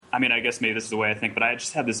I mean, I guess maybe this is the way I think, but I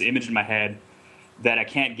just have this image in my head that I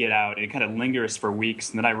can't get out, and it kind of lingers for weeks,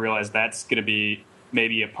 and then I realize that's going to be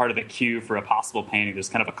maybe a part of the cue for a possible painting. There's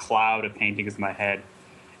kind of a cloud of paintings in my head,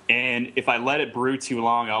 and if I let it brew too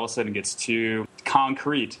long, all of a sudden it gets too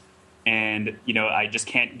concrete, and I just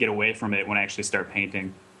can't get away from it when I actually start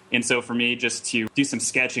painting. And so for me, just to do some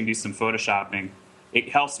sketching, do some photoshopping, it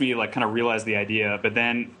helps me like kind of realize the idea. But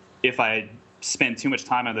then if I spend too much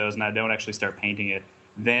time on those and I don't actually start painting it,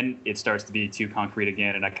 then it starts to be too concrete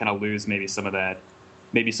again, and I kind of lose maybe some of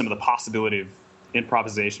the possibility of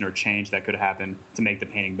improvisation or change that could happen to make the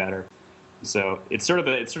painting better. So it's sort of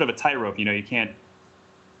a tightrope. You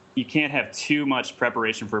can't have too much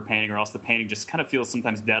preparation for a painting, or else the painting just kind of feels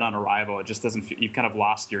sometimes dead on arrival. It just doesn't. You've kind of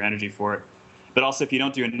lost your energy for it. But also, if you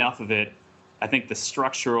don't do enough of it, I think the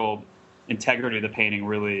structural integrity of the painting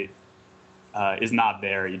really is not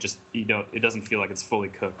there. It doesn't feel like it's fully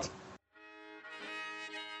cooked.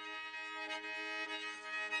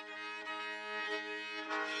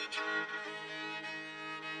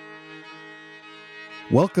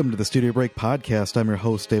 Welcome to the Studio Break Podcast. I'm your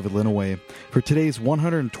host, David Linaway. For today's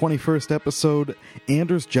 121st episode,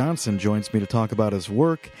 Anders Johnson joins me to talk about his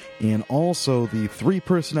work and also the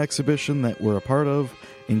three-person exhibition that we're a part of,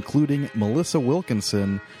 including Melissa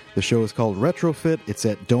Wilkinson. The show is called Retrofit. It's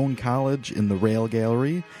at Doane College in the Rail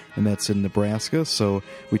Gallery, and that's in Nebraska. So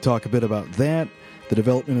we talk a bit about that, the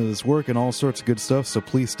development of this work, and all sorts of good stuff, so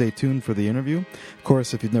please stay tuned for the interview. Of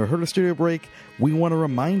course, if you've never heard of Studio Break, we want to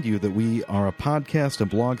remind you that we are a podcast and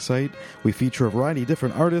blog site. We feature a variety of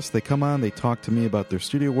different artists. They come on, they talk to me about their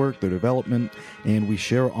studio work, their development, and we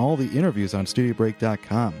share all the interviews on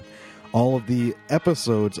StudioBreak.com. All of the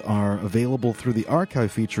episodes are available through the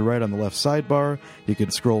archive feature right on the left sidebar. You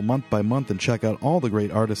can scroll month by month and check out all the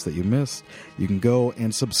great artists that you missed. You can go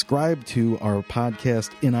and subscribe to our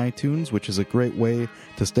podcast in iTunes, which is a great way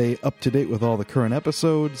to stay up to date with all the current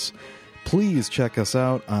episodes. Please check us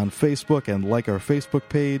out on Facebook and like our Facebook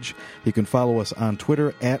page. You can follow us on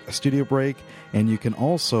Twitter at Studio Break, and you can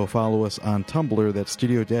also follow us on Tumblr. That's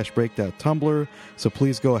studio-break.tumblr. So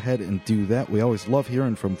please go ahead and do that. We always love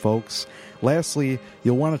hearing from folks. Lastly,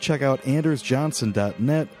 you'll want to check out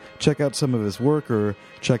AndersJohnson.net. Check out some of his work, or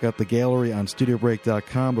check out the gallery on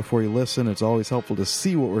StudioBreak.com before you listen. It's always helpful to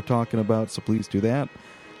see what we're talking about, so please do that.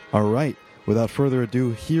 All right, without further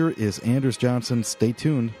ado, here is Anders Johnson. Stay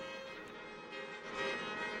tuned.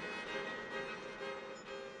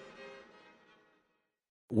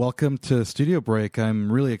 Welcome to Studio Break. I'm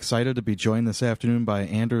really excited to be joined this afternoon by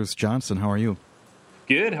Anders Johnson. How are you?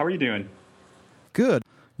 Good. How are you doing? Good.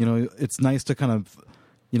 It's nice to kind of,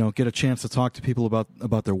 get a chance to talk to people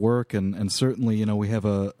about their work, and certainly, we have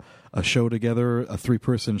a show together, a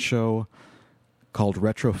three-person show called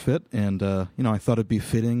Retrofit, and, I thought it'd be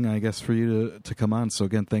fitting, I guess, for you to come on. So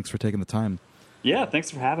again, thanks for taking the time. Yeah, thanks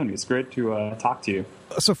for having me. It's great to talk to you.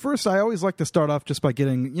 So first, I always like to start off just by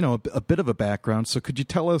getting, a bit of a background. So could you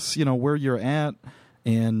tell us, where you're at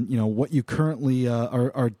and, what you currently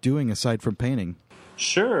are doing aside from painting?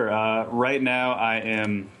 Sure. Right now, I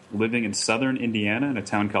am living in southern Indiana in a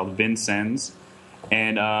town called Vincennes.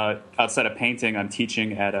 And outside of painting, I'm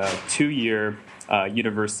teaching at a 2-year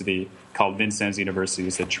university called Vincennes University.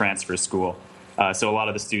 It's a transfer school. So a lot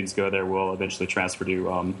of the students go there will eventually transfer to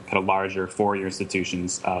kind of larger 4-year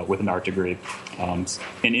institutions with an art degree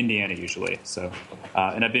in Indiana usually. So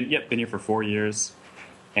and I've been here for 4 years,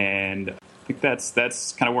 and I think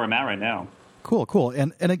that's kind of where I'm at right now. Cool.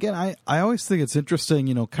 And again, I always think it's interesting,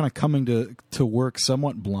 kind of coming to work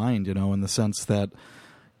somewhat blind, in the sense that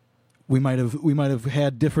we might have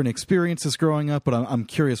had different experiences growing up, but I'm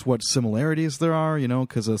curious what similarities there are,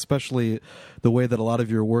 because especially the way that a lot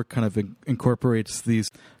of your work kind of incorporates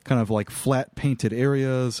these kind of like flat painted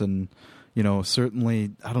areas, and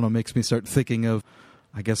certainly, I don't know, makes me start thinking of,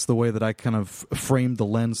 I guess, the way that I kind of framed the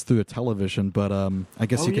lens through a television. But I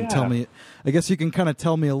guess you can tell me. I guess you can kind of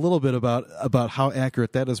tell me a little bit about how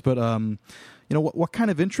accurate that is. But what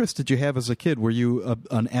kind of interest did you have as a kid? Were you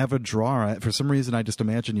an avid drawer? For some reason, I just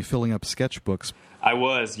imagine you filling up sketchbooks. I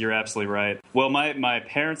was. You're absolutely right. Well, my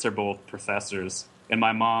parents are both professors, and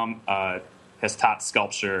my mom has taught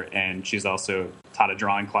sculpture, and she's also taught a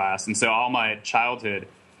drawing class. And so all my childhood,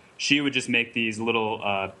 she would just make these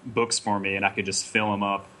little books for me, and I could just fill them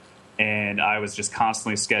up. And I was just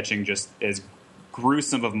constantly sketching just as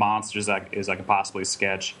gruesome of monsters as I could possibly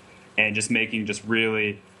sketch, and just making just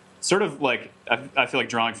really sort of like, I feel like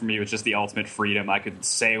drawing for me was just the ultimate freedom. I could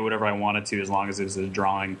say whatever I wanted to as long as it was a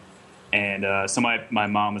drawing. And so my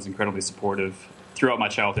mom was incredibly supportive throughout my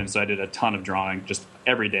childhood, so I did a ton of drawing. Just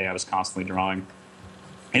every day I was constantly drawing.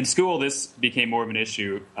 In school, this became more of an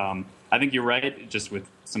issue. I think you're right. Just with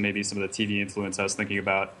maybe some of the TV influence, I was thinking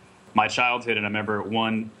about my childhood, and I remember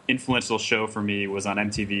one influential show for me was on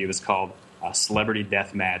MTV. It was called Celebrity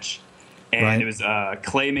Deathmatch. And It was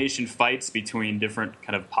claymation fights between different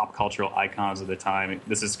kind of pop cultural icons of the time.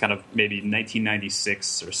 This is kind of maybe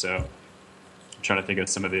 1996 or so. I'm trying to think of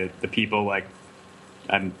some of the people, like,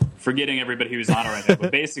 I'm forgetting everybody who's on it right now.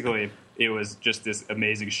 But basically, it was just this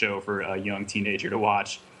amazing show for a young teenager to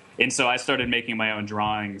watch. And so I started making my own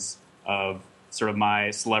drawings of sort of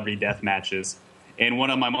my celebrity death matches. And one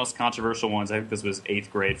of my most controversial ones, I think this was 8th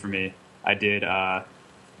grade for me, I did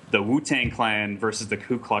the Wu-Tang Clan versus the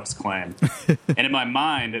Ku Klux Klan. And in my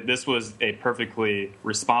mind, this was a perfectly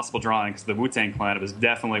responsible drawing because the Wu-Tang Clan was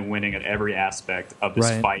definitely winning at every aspect of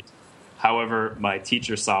this fight. However, my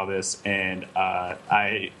teacher saw this, and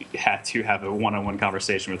I had to have a one-on-one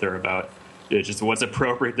conversation with her about just what's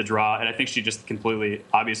appropriate to draw. And I think she just completely,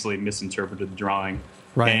 obviously misinterpreted the drawing.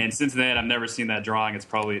 Right. And since then, I've never seen that drawing. It's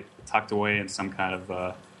probably tucked away in some kind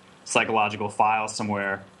of psychological file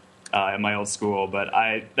somewhere at my old school. But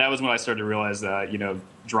that was when I started to realize that,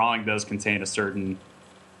 drawing does contain a certain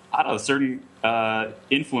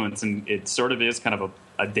influence, and it sort of is kind of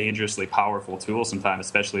a dangerously powerful tool sometimes,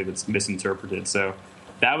 especially if it's misinterpreted. So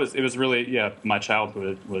it was really, my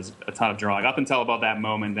childhood was a ton of drawing up until about that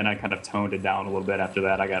moment. Then I kind of toned it down a little bit after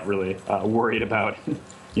that. I got really worried about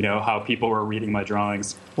how people were reading my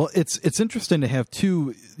drawings. Well, it's interesting to have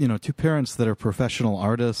two parents that are professional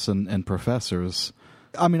artists and professors.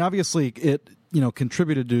 I mean, obviously it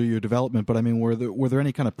contributed to your development, but I mean, were there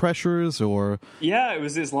any kind of pressures or? Yeah, it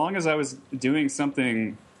was as long as I was doing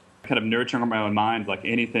something kind of nurturing my own mind, like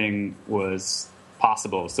anything was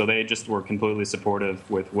possible. So they just were completely supportive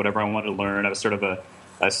with whatever I wanted to learn. I was sort of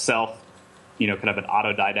a self, kind of an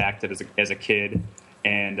autodidact as a kid.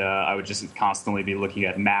 And I would just constantly be looking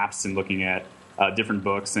at maps and looking at different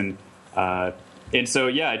books. And so,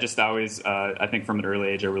 I just always, I think from an early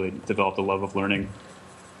age, I really developed a love of learning.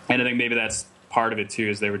 And I think maybe that's part of it, too,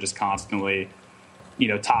 is they were just constantly,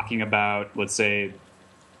 talking about, let's say,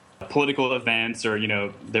 political events or,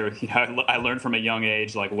 I learned from a young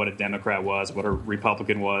age, like, what a Democrat was, what a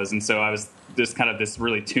Republican was. And so I was just kind of this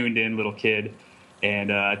really tuned-in little kid.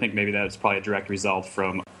 And I think maybe that's probably a direct result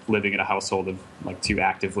from living in a household of like two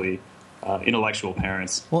actively intellectual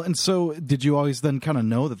parents. Well, and so did you always then kind of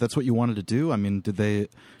know that that's what you wanted to do? I mean, did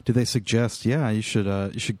they suggest, you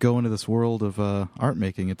should go into this world of art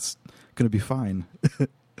making? It's going to be fine.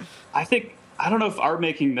 I don't know if art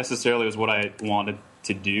making necessarily was what I wanted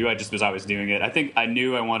to do. I just was always doing it. I think I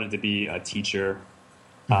knew I wanted to be a teacher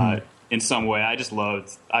in some way. I just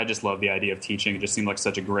loved the idea of teaching. It just seemed like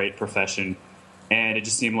such a great profession. And it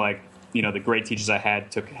just seemed like, the great teachers I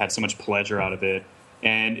had so much pleasure out of it.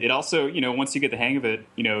 And it also, once you get the hang of it,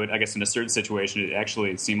 I guess in a certain situation, it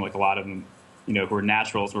actually seemed like a lot of them, who were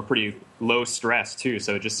naturals were pretty low stress too.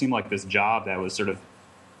 So it just seemed like this job that was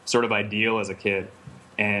sort of ideal as a kid.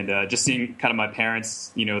 And just seeing kind of my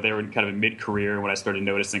parents, they were kind of in mid-career when I started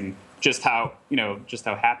noticing just how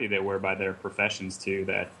happy they were by their professions too,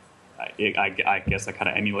 that I guess I kind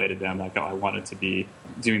of emulated them. Like I wanted to be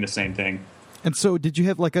doing the same thing. And so did you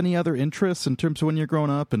have like any other interests in terms of when you're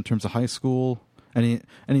growing up, in terms of high school?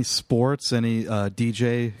 Any sports, any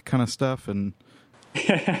DJ kind of stuff? And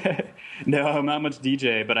No, not much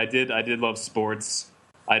DJ, but I did love sports.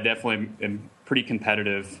 I definitely am pretty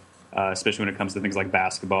competitive, especially when it comes to things like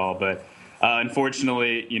basketball. But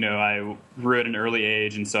unfortunately, I grew at an early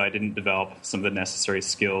age, and so I didn't develop some of the necessary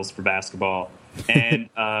skills for basketball. And,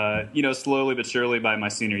 slowly but surely by my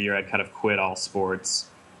senior year, I'd kind of quit all sports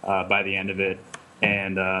by the end of it,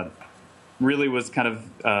 and really was kind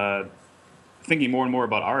of thinking more and more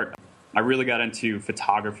about art. I really got into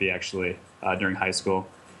photography, actually, during high school.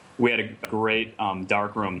 We had a great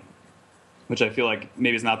darkroom, which I feel like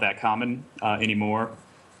maybe is not that common anymore,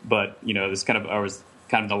 but, this I was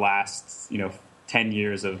kind of the last, 10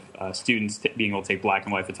 years of students being able to take black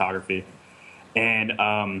and white photography. And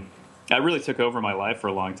I really took over my life for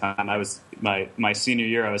a long time. I was my senior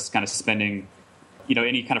year, I was kind of spending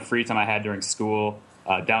any kind of free time I had during school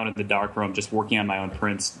down in the darkroom, just working on my own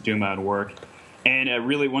prints, doing my own work. And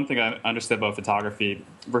really one thing I understood about photography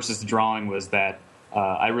versus drawing was that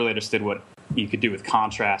I really understood what you could do with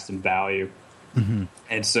contrast and value. Mm-hmm.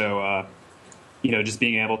 And so, just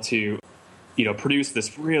being able to, produce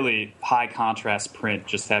this really high contrast print,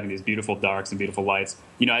 just having these beautiful darks and beautiful lights.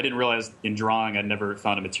 I didn't realize in drawing I'd never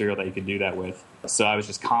found a material that you could do that with. So I was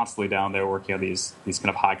just constantly down there working on these kind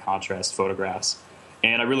of high contrast photographs.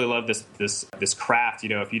 And I really love this craft.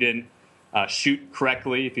 If you didn't shoot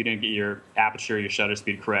correctly, if you didn't get your aperture, your shutter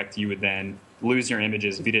speed correct, you would then lose your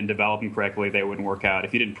images. If you didn't develop them correctly, they wouldn't work out.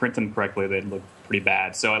 If you didn't print them correctly, they'd look pretty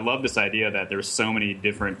bad. So I love this idea that there's so many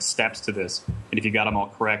different steps to this, and if you got them all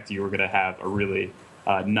correct, you were going to have a really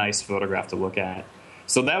nice photograph to look at.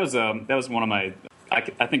 So that was one of my,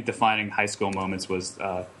 I think, defining high school moments was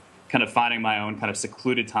kind of finding my own kind of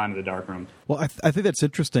secluded time in the darkroom. Well, I think that's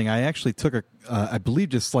interesting. I actually took I believe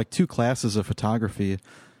just like 2 classes of photography.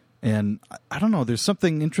 And I don't know, there's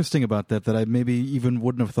something interesting about that I maybe even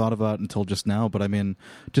wouldn't have thought about until just now. But I mean,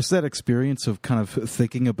 just that experience of kind of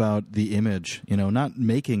thinking about the image, not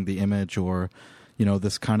making the image or,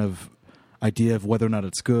 this kind of idea of whether or not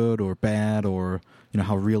it's good or bad or,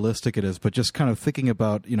 how realistic it is, but just kind of thinking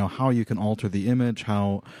about, how you can alter the image,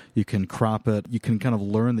 how you can crop it. You can kind of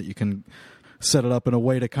learn that you can set it up in a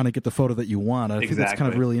way to kind of get the photo that you want. I think that's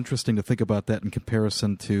kind of really interesting to think about that in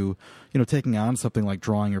comparison to, taking on something like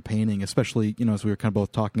drawing or painting, especially, as we were kind of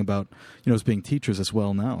both talking about, as being teachers as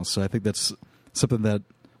well now. So I think that's something that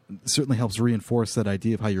certainly helps reinforce that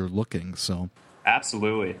idea of how you're looking. So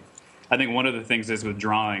absolutely. I think one of the things is with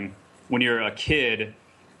drawing, when you're a kid,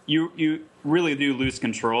 you really do lose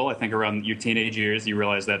control. I think around your teenage years, you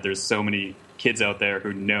realize that there's so many kids out there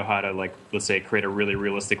who know how to, like, let's say, create a really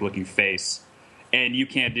realistic looking face. And you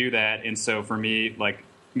can't do that. And so for me, like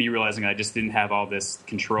me realizing I just didn't have all this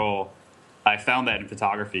control, I found that in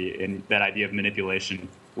photography, and that idea of manipulation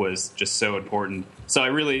was just so important. So I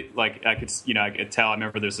really, I could tell. I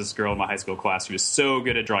remember there's this girl in my high school class who was so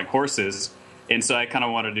good at drawing horses. And so I kind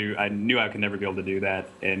of I knew I could never be able to do that.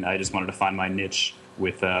 And I just wanted to find my niche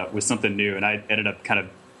with something new. And I ended up kind of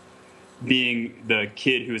being the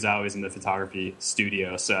kid who was always in the photography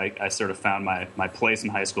studio. So I sort of found my place in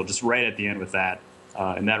high school just right at the end with that.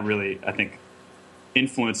 And that really, I think,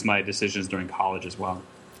 influenced my decisions during college as well.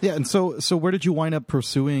 Yeah, and so where did you wind up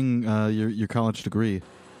pursuing your college degree?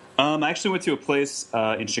 I actually went to a place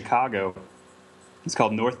in Chicago. It's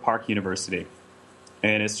called North Park University.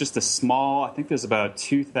 And it's just a small, I think there's about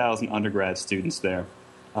 2,000 undergrad students there.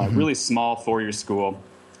 Really small 4-year school,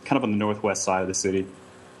 kind of on the northwest side of the city.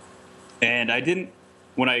 And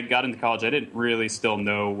when I got into college, I didn't really still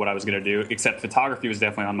know what I was going to do, except photography was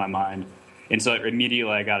definitely on my mind. And so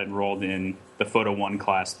immediately I got enrolled in the Photo 1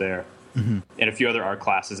 class there and a few other art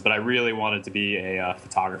classes. But I really wanted to be a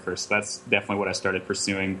photographer. So that's definitely what I started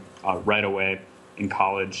pursuing right away in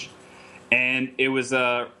college. And it was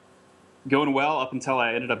going well up until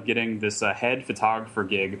I ended up getting this head photographer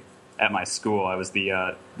gig at my school. I was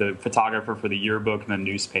the photographer for the yearbook and the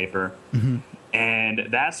newspaper. And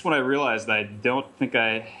that's when I realized that I don't think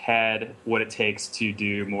I had what it takes to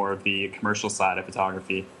do more of the commercial side of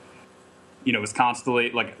photography. It was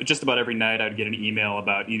constantly, like, just about every night I would get an email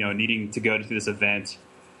about, needing to go to this event.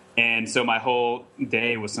 And so my whole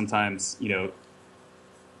day was sometimes,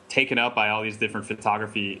 taken up by all these different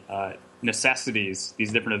photography necessities,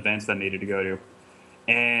 these different events that I needed to go to.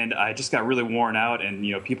 And I just got really worn out, and,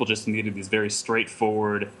 people just needed these very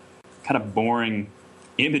straightforward, kind of boring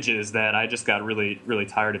images that I just got really, really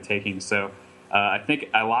tired of taking. So I think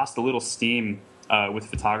I lost a little steam with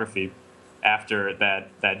photography after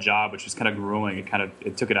that job, which was kind of grueling.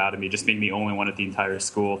 It took it out of me, just being the only one at the entire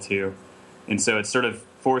school too. And so it sort of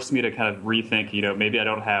forced me to kind of rethink, maybe I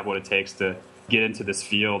don't have what it takes to get into this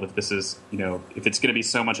field if this is, if it's going to be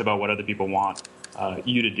so much about what other people want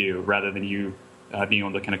you to do rather than you being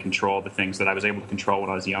able to kind of control the things that I was able to control when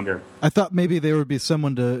I was younger. I thought maybe there would be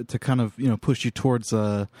someone to kind of, push you towards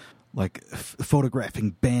photographing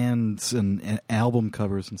bands and album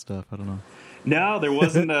covers and stuff. I don't know. No, there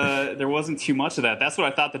wasn't too much of that. That's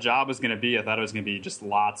what I thought the job was going to be. I thought it was going to be just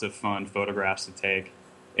lots of fun photographs to take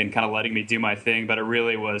and kind of letting me do my thing. But it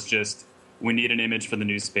really was just, we need an image for the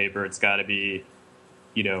newspaper. It's got to be,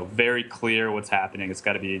 very clear what's happening. It's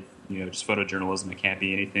got to be, just photojournalism. It can't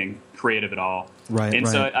be anything creative at all. Right. And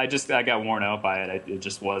right. So I got worn out by it. It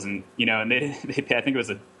just wasn't, and they I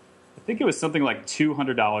think it was something like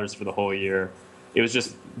 $200 for the whole year. There was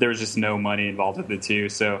just no money involved with it too.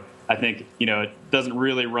 So I think, it doesn't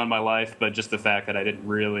really run my life, but just the fact that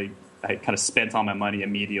I kind of spent all my money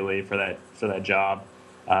immediately for that job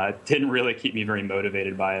didn't really keep me very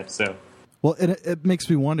motivated by it. So. Well, it makes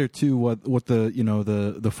me wonder too what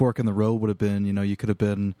the fork in the road would have been. You could have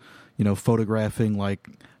been, photographing like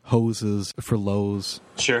hoses for Lowe's.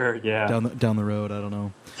 Sure, yeah. Down the road, I don't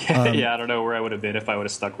know. Yeah, I don't know where I would have been if I would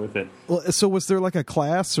have stuck with it. Well, so was there like a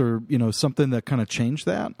class or something that kind of changed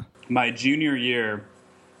that? My junior year,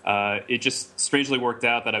 it just strangely worked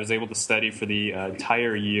out that I was able to study for the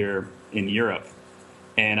entire year in Europe,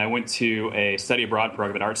 and I went to a study abroad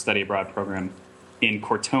program, an art study abroad program in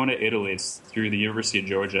Cortona, Italy. It's through the University of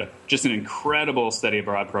Georgia. Just an incredible study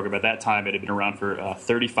abroad program. At that time, it had been around for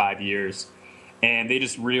 35 years. and they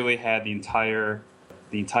just really had the entire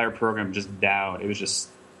program just down. It was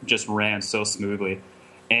just ran so smoothly.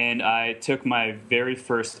 And I took my very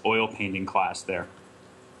first oil painting class there.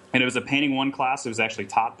 And it was a Painting 1 class. It was actually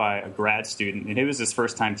taught by a grad student, and it was his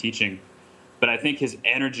first time teaching. But I think his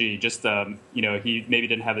energy, just, he maybe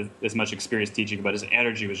didn't have as much experience teaching, but his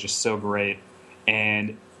energy was just so great.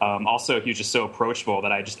 And also, he was just so approachable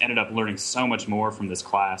that I just ended up learning so much more from this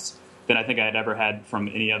class than I think I had ever had from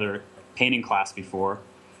any other painting class before.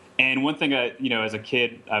 And one thing, as a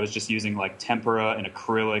kid, I was just using like tempera and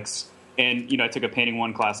acrylics. And, I took a Painting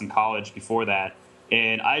 1 class in college before that.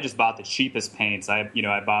 And I just bought the cheapest paints. I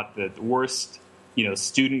bought the worst,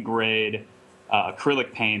 student grade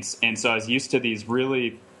acrylic paints. And so I was used to these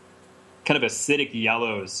really kind of acidic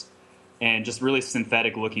yellows and just really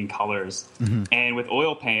synthetic looking colors. Mm-hmm. And with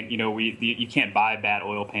oil paint, you can't buy bad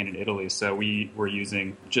oil paint in Italy. So we were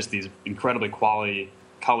using just these incredibly quality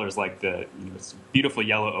colors like the beautiful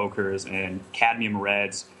yellow ochres and cadmium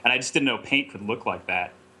reds. And I just didn't know paint could look like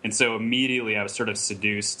that. And so immediately I was sort of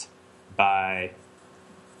seduced by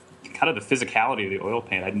kind of the physicality of the oil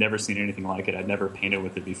paint. I'd never seen anything like it. I'd never painted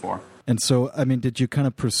with it before. And so, did you kind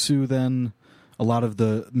of pursue then a lot of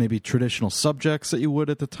the maybe traditional subjects that you would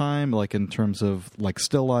at the time, like in terms of like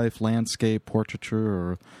still life, landscape, portraiture,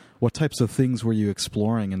 or what types of things were you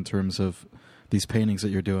exploring in terms of these paintings that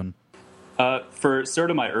you're doing? For sort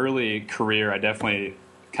of my early career, I definitely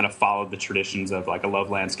kind of followed the traditions of like I love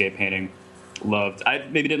landscape painting. I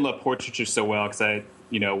maybe didn't love portraiture so well because I,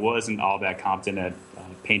 wasn't all that competent at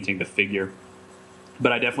painting the figure.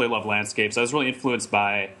 But I definitely love landscapes. I was really influenced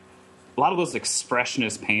by a lot of those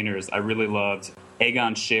expressionist painters. I really loved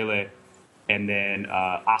Egon Schiele and then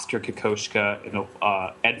Oskar Kokoschka and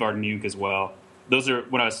Edvard Munch as well. Those are,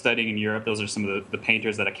 when I was studying in Europe, those are some of the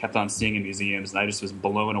painters that I kept on seeing in museums. And I just was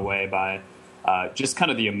blown away by just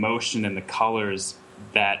kind of the emotion and the colors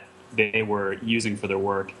that they were using for their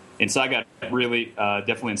work. And so I got really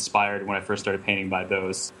definitely inspired when I first started painting by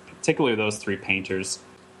those, particularly those three painters.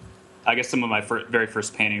 I guess some of my very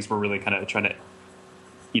first paintings were really kind of trying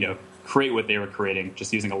to, create what they were creating,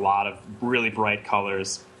 just using a lot of really bright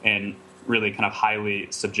colors and really kind of highly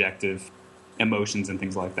subjective emotions and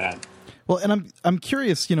things like that. Well, and I'm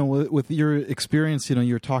curious, with your experience,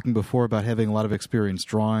 you were talking before about having a lot of experience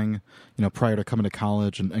drawing, prior to coming to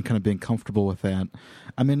college and kind of being comfortable with that.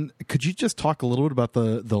 Could you just talk a little bit about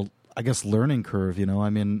the I guess, learning curve,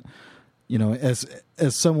 as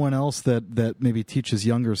someone else that maybe teaches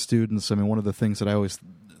younger students, one of the things that I always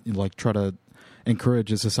try to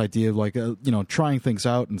encourage is this idea of trying things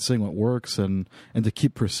out and seeing what works and to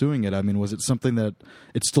keep pursuing it. Was it something that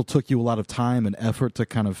it still took you a lot of time and effort to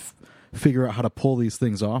kind of figure out how to pull these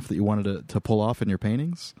things off that you wanted to pull off in your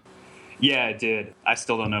paintings? Yeah, it did. I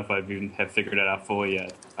still don't know if I even have figured it out fully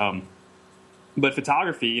yet. But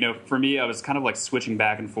photography, for me, I was kind of like switching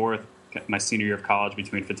back and forth my senior year of college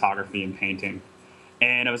between photography and painting.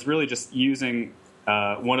 And I was really just using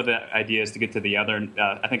one of the ideas to get to the other.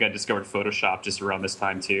 I think I discovered Photoshop just around this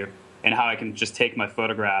time too, and how I can just take my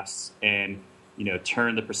photographs and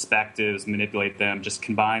turn the perspectives, manipulate them, just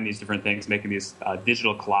combine these different things, making these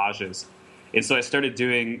digital collages. And so I started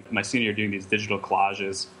doing these digital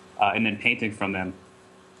collages and then painting from them.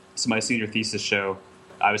 So my senior thesis show,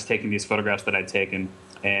 I was taking these photographs that I'd taken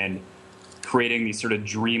and creating these sort of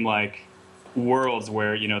dreamlike worlds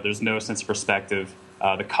where, there's no sense of perspective.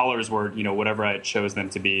 The colors were, whatever I chose them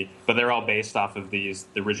to be, but they're all based off of the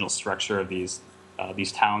original structure of these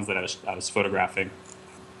towns that I was photographing.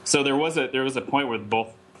 So there was a point where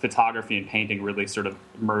both photography and painting really sort of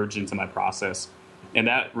merged into my process, and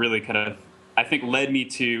that really kind of, I think, led me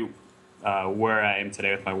to where I am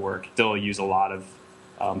today with my work. Still use a lot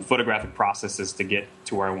of photographic processes to get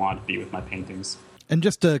to where I want to be with my paintings. And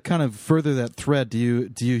just to kind of further that thread, do you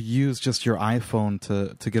use just your iPhone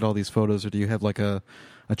to get all these photos, or do you have like a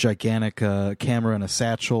gigantic camera in a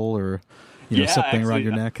satchel or something around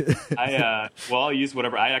your neck? I'll use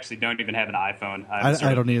whatever. I actually don't even have an iPhone.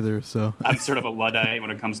 I don't either. So I'm sort of a Luddite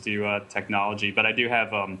when it comes to technology, but I do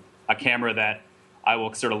have a camera that I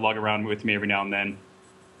will sort of lug around with me every now and then.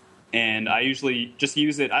 And I usually just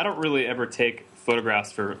use it. I don't really ever take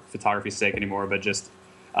photographs for photography's sake anymore, but just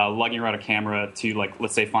lugging around a camera to,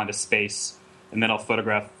 let's say, find a space, and then I'll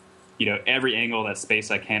photograph, every angle of that space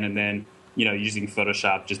I can, and then, using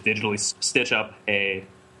Photoshop, just digitally stitch up a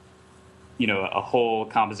whole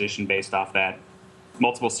composition based off that,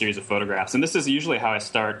 multiple series of photographs. And this is usually how I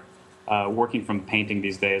start working from painting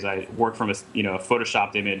these days. I work from a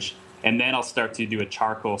photoshopped image, and then I'll start to do a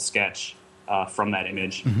charcoal sketch from that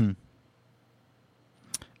image. Mm-hmm.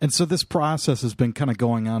 And so this process has been kind of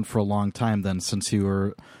going on for a long time then, since you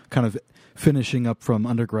were kind of finishing up from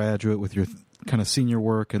undergraduate with your kind of senior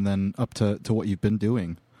work and then up to what you've been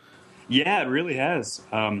doing. Yeah, it really has.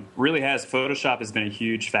 Really has. Photoshop has been a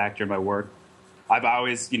huge factor in my work. I've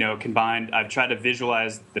always, I've tried to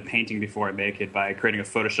visualize the painting before I make it by creating a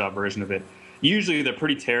Photoshop version of it. Usually they're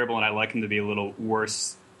pretty terrible, and I like them to be a little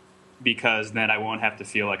worse because then I won't have to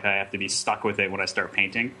feel like I have to be stuck with it when I start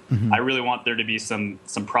painting. Mm-hmm. I really want there to be some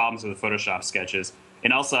problems with the Photoshop sketches.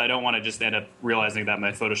 And also, I don't want to just end up realizing that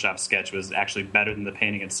my Photoshop sketch was actually better than the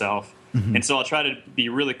painting itself. Mm-hmm. And so I'll try to be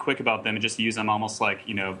really quick about them and just use them almost like,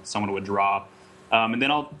 someone would draw. And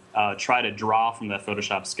then I'll try to draw from that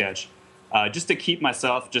Photoshop sketch just to keep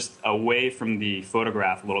myself just away from the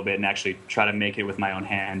photograph a little bit and actually try to make it with my own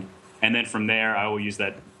hand. And then from there, I will use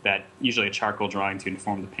that usually a charcoal drawing to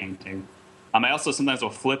inform the painting. I also sometimes will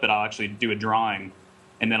flip it. I'll actually do a drawing,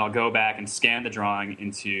 and then I'll go back and scan the drawing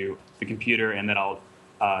into the computer, and then I'll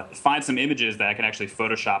find some images that I can actually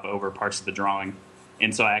Photoshop over parts of the drawing.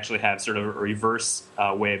 And so I actually have sort of a reverse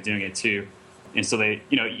way of doing it too. And so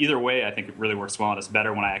either way, I think it really works well, and it's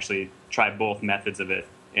better when I actually try both methods of it.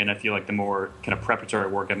 And I feel like the more kind of preparatory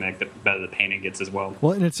work I make, the better the painting gets as well.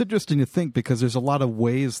 Well, and it's interesting to think because there's a lot of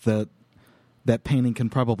ways that painting can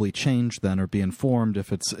probably change then or be informed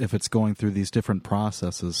if it's going through these different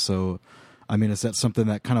processes. So, I mean, is that something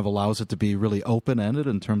that kind of allows it to be really open-ended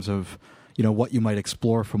in terms of, what you might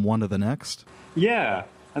explore from one to the next? Yeah,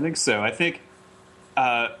 I think so. I think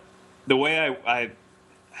the way I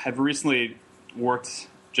have recently worked,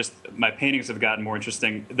 just my paintings have gotten more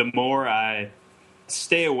interesting. The more I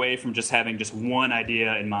stay away from just having just one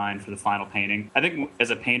idea in mind for the final painting. I think as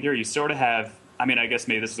a painter, you sort of have, I guess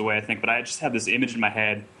maybe this is the way I think, but I just have this image in my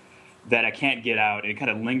head that I can't get out. It kind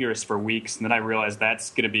of lingers for weeks, and then I realize that's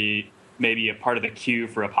going to be maybe a part of the cue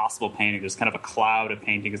for a possible painting. There's kind of a cloud of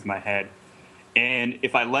paintings in my head. And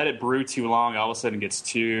if I let it brew too long, all of a sudden it gets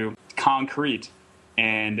too concrete.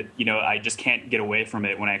 And, I just can't get away from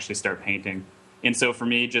it when I actually start painting. And so for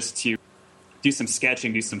me, just to do some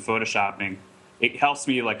sketching, do some photoshopping, it helps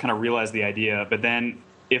me kind of realize the idea. But then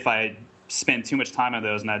if I spend too much time on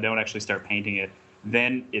those and I don't actually start painting it,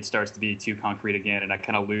 then it starts to be too concrete again. And I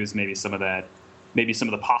kind of lose maybe some of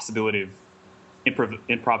the possibility of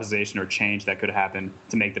improvisation or change that could happen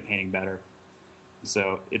to make the painting better.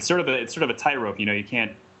 So it's sort of a tightrope. You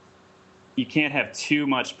can't have too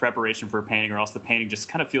much preparation for a painting, or else the painting just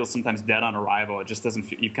kind of feels sometimes dead on arrival. It just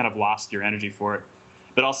doesn't. You've kind of lost your energy for it.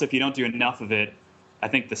 But also, if you don't do enough of it, I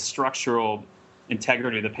think the structural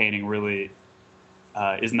integrity of the painting really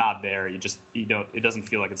is not there. It doesn't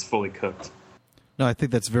feel like it's fully cooked. No, I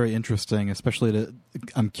think that's very interesting. Especially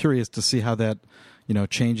I'm curious to see how that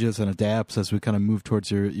changes and adapts as we kind of move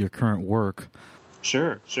towards your current work.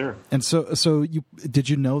 Sure. And so did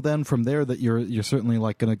you know then from there that you're certainly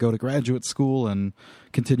going to go to graduate school and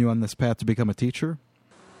continue on this path to become a teacher?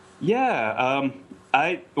 Yeah,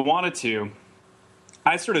 I wanted to.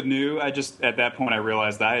 I sort of knew. At that point I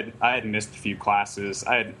realized I had missed a few classes.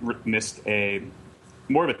 I had missed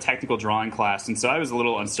more of a technical drawing class, and so I was a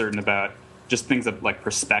little uncertain about just things of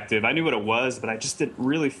perspective. I knew what it was, but I just didn't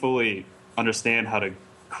really fully understand how to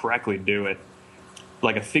correctly do it.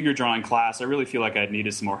 Like a figure drawing class, I really feel like I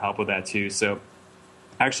needed some more help with that too. So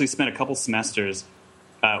I actually spent a couple semesters,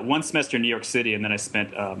 one semester in New York City, and then I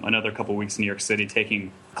spent another couple weeks in New York City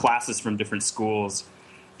taking classes from different schools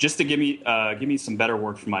just to give me some better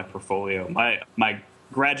work for my portfolio. My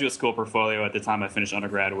graduate school portfolio at the time I finished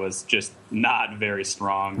undergrad was just not very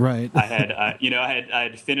strong. Right. I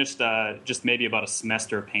had finished just maybe about a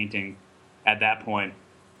semester of painting at that point,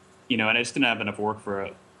 and I just didn't have enough work for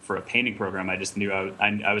a painting program. I just knew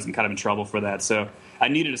I was kind of in trouble for that. So I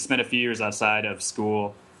needed to spend a few years outside of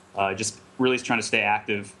school, just really trying to stay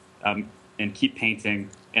active and keep painting.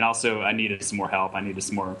 And also I needed some more help.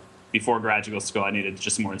 Before graduate school, I needed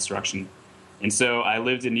just more instruction. And so I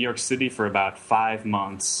lived in New York City for about 5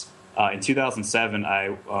 months. In 2007,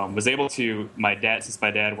 I was able to, since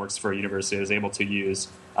my dad works for a university, I was able to use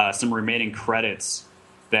some remaining credits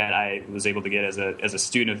that I was able to get as a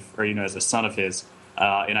student or as a son of his.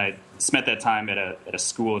 And I spent that time at a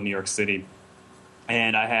school in New York City.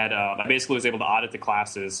 And I basically was able to audit the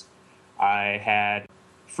classes. I had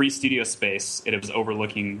free studio space. It was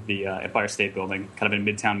overlooking the Empire State Building, kind of in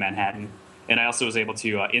Midtown Manhattan. And I also was able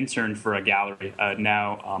to intern for a gallery,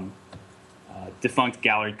 now defunct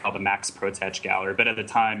gallery called the Max Protech Gallery. But at the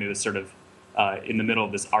time, it was sort of in the middle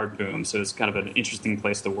of this art boom. So it was kind of an interesting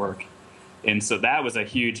place to work. And so that was a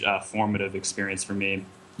huge formative experience for me.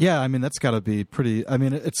 Yeah, that's got to be pretty.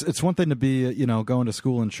 It's one thing to be, going to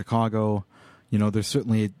school in Chicago. There's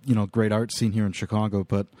certainly, great art scene here in Chicago,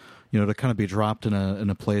 but, to kind of be dropped in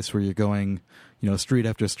a place where you're going, street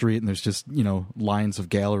after street, and there's just, lines of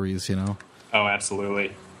galleries, Oh,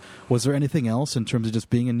 absolutely. Was there anything else in terms of just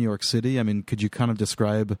being in New York City? I mean, could you kind of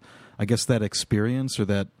describe, I guess, that experience, or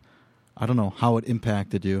that, I don't know, how it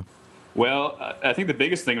impacted you? Well, I think the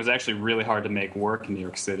biggest thing was actually really hard to make work in New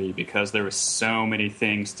York City because there were so many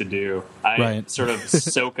things to do. I sort of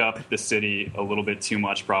soak up the city a little bit too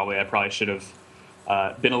much, probably. I probably should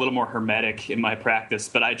have been a little more hermetic in my practice,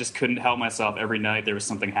 but I just couldn't help myself. Every night there was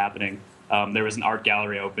something happening. There was an art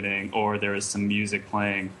gallery opening, or there was some music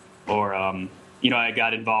playing, or, I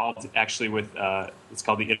got involved actually with, it's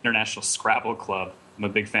called the International Scrabble Club. I'm a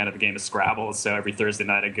big fan of the game of Scrabble, so every Thursday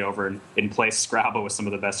night I'd go over and play Scrabble with some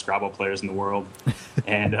of the best Scrabble players in the world.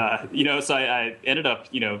 And, so I ended up,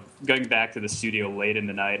 going back to the studio late in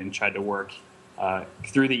the night and tried to work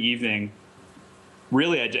through the evening.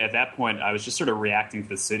 Really, at that point, I was just sort of reacting to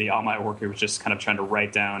the city. All my work was just kind of trying to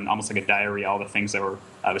write down, almost like a diary, all the things that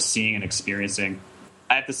I was seeing and experiencing.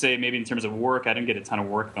 I have to say, maybe in terms of work, I didn't get a ton of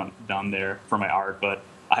work done there for my art, but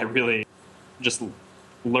I really just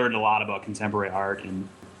learned a lot about contemporary art and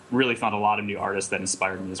really found a lot of new artists that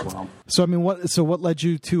inspired me as well. So, I mean, what led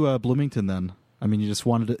you to Bloomington then? I mean, you just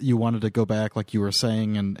wanted to go back, like you were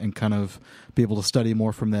saying, and kind of be able to study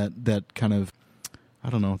more from that kind of, I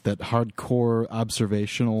don't know, that hardcore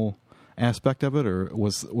observational aspect of it, or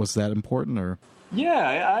was that important? Or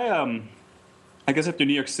yeah, I guess after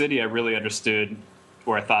New York City, I really understood,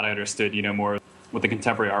 or I thought I understood, more what the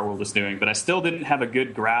contemporary art world was doing, but I still didn't have a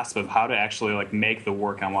good grasp of how to actually make the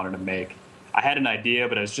work I wanted to make. I had an idea,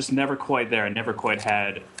 but I was just never quite there. I never quite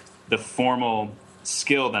had the formal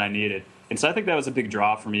skill that I needed. And so I think that was a big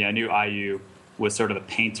draw for me. I knew IU was sort of a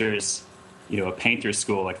painter's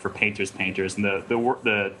school, like for painters. And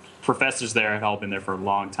the professors there had all been there for a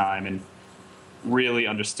long time and really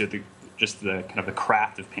understood the kind of the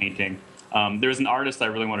craft of painting. There was an artist I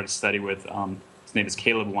really wanted to study with. His name is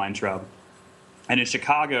Caleb Weintraub. And in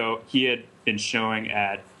Chicago, he had been showing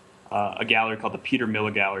at a gallery called the Peter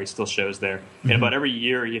Miller Gallery. Still shows there. Mm-hmm. And about every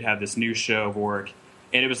year, he'd have this new show of work.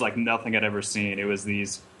 And it was like nothing I'd ever seen. It was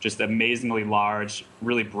these just amazingly large,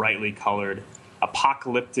 really brightly colored,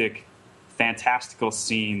 apocalyptic, fantastical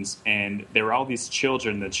scenes. And there were all these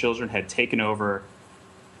children. The children had taken over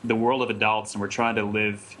the world of adults and were trying to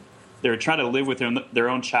live. They were trying to live with their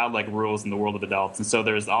own childlike rules in the world of adults. And so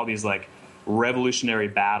there's all these revolutionary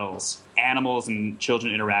battles, animals and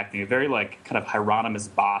children interacting, a very kind of Hieronymus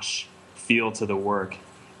Bosch feel to the work.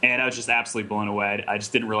 And I was just absolutely blown away. I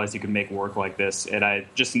just didn't realize you could make work like this. And I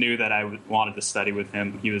just knew that I wanted to study with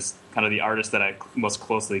him. He was kind of the artist that I most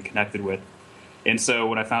closely connected with. And so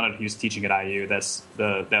when I found out he was teaching at IU, that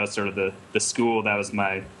was sort of the school that was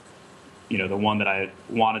my, the one that I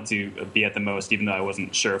wanted to be at the most, even though I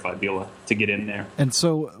wasn't sure if I'd be able to get in there. And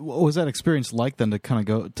so what was that experience like then to kind of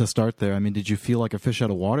go to start there? I mean, did you feel like a fish out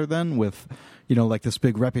of water then with, this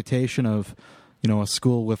big reputation of, a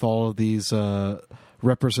school with all of these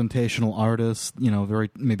representational artists, very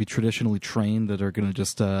maybe traditionally trained that are going to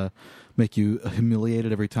just make you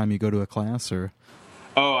humiliated every time you go to a class? Or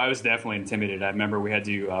Oh, I was definitely intimidated. I remember we had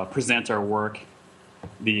to present our work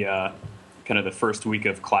kind of the first week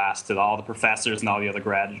of class to all the professors and all the other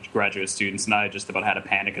graduate students, and I just about had a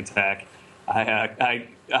panic attack. I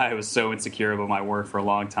was so insecure about my work for a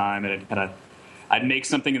long time, and I'd make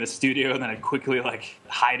something in the studio and then I'd quickly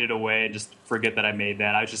hide it away and just forget that I made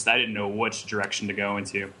that. I didn't know which direction to go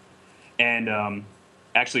into. And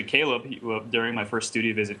actually, Caleb, during my first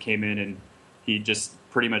studio visit, came in and he just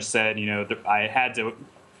pretty much said, I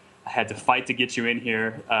had to fight to get you in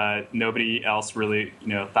here. Nobody else really,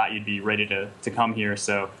 thought you'd be ready to come here.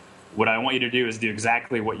 So what I want you to do is do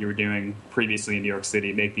exactly what you were doing previously in New York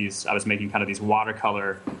City. I was making kind of these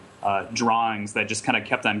watercolor drawings that just kind of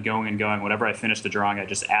kept on going and going. Whenever I finished the drawing, I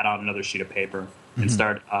just add on another sheet of paper and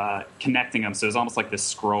start connecting them. So it was almost like this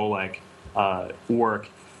scroll-like work.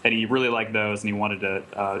 And he really liked those, and he wanted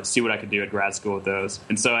to see what I could do at grad school with those.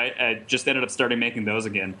 And so I just ended up starting making those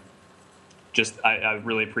again. I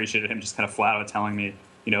really appreciated him just kind of flat out telling me,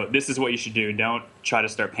 this is what you should do. Don't try to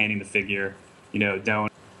start painting the figure.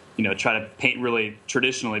 Don't, try to paint really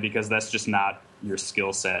traditionally, because that's just not your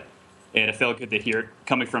skill set. And it felt good to hear it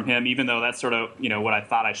coming from him, even though that's sort of, what I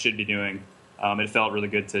thought I should be doing. It felt really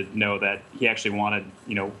good to know that he actually wanted,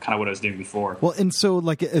 kind of what I was doing before. Well, and so,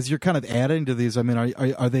 as you're kind of adding to these, I mean,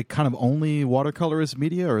 are they kind of only watercolor as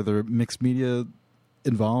media, or are there mixed media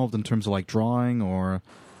involved in terms of drawing, or?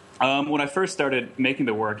 When I first started making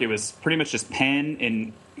the work, it was pretty much just pen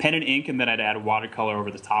and ink, and then I'd add watercolor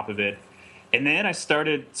over the top of it. And then I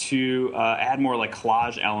started to add more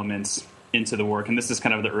collage elements into the work, and this is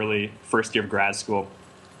kind of the early first year of grad school.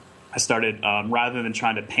 I started, rather than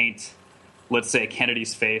trying to paint, let's say,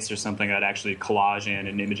 Kennedy's face or something, I'd actually collage in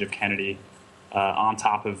an image of Kennedy on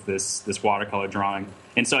top of this watercolor drawing.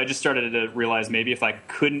 And so I just started to realize maybe if I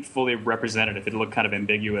couldn't fully represent it, if it looked kind of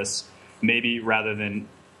ambiguous, maybe rather than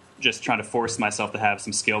just trying to force myself to have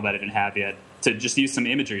some skill that I didn't have yet, to just use some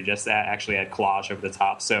imagery, just actually add collage over the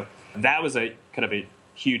top. So that was a kind of a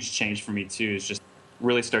huge change for me too, is just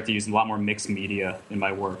really start to use a lot more mixed media in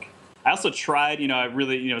my work. I also tried, I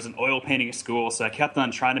really, it was an oil painting at school, so I kept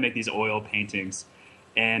on trying to make these oil paintings.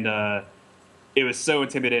 And it was so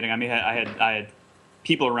intimidating. I mean, I had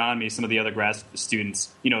people around me, some of the other grad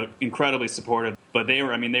students, incredibly supportive. But they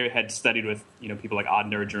had studied with, people like Odd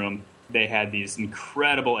Nerdrum. They had these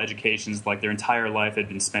incredible educations, like their entire life had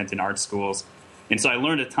been spent in art schools. And so I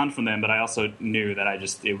learned a ton from them, but I also knew that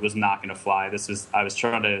it was not going to fly. I was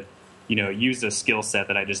trying to, use a skill set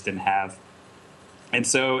that I just didn't have. And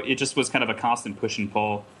so it just was kind of a constant push and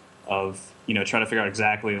pull of, trying to figure out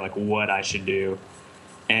exactly like what I should do.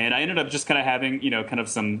 And I ended up just kind of having, kind of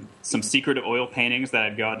some secret oil paintings that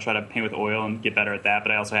I'd go out and try to paint with oil and get better at that.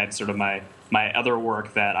 But I also had sort of my other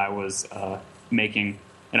work that I was making.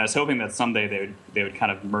 And I was hoping that someday they would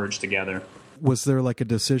kind of merge together. Was there like a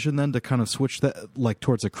decision then to kind of switch that like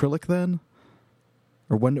towards acrylic then?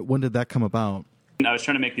 Or when did that come about? I was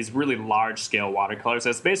trying to make these really large-scale watercolors. I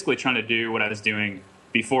was basically trying to do what I was doing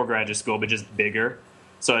before graduate school, but just bigger.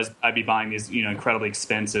 So I'd be buying these, incredibly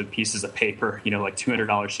expensive pieces of paper, like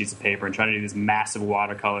 $200 sheets of paper, and trying to do these massive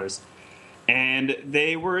watercolors. And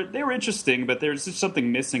they were interesting, but there's just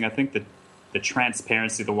something missing. I think that the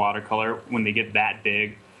transparency of the watercolor, when they get that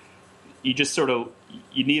big, you just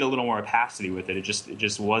you need a little more opacity with it. It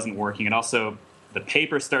just wasn't working. And also, the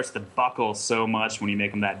paper starts to buckle so much when you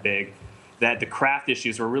make them that big, that the craft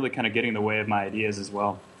issues were really kind of getting in the way of my ideas as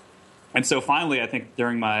well. And so finally, I think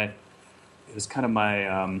during my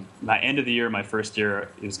end of the year, my first year,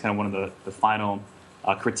 it was kind of one of the final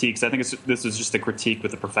critiques. I think this was just a critique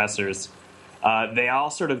with the professors. They all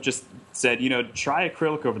sort of just said, try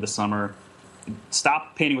acrylic over the summer.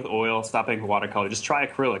 Stop painting with oil. Stop painting with watercolor. Just try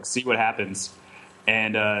acrylic. See what happens,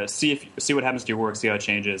 and see what happens to your work. See how it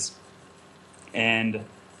changes. And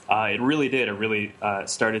it really did. It really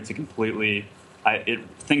started to completely.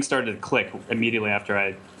 Things started to click immediately after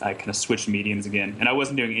I kind of switched mediums again. And I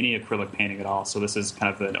wasn't doing any acrylic painting at all. So this is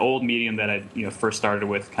kind of an old medium that I first started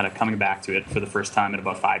with, kind of coming back to it for the first time in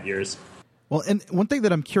about 5 years. Well, and one thing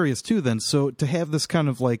that I'm curious too, then, so to have this kind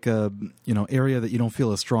of like area that you don't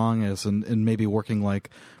feel as strong as, and maybe working like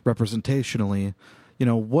representationally,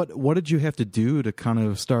 what did you have to do to kind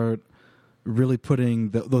of start really putting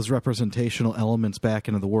those representational elements back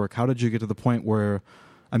into the work? How did you get to the point where,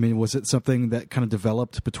 was it something that kind of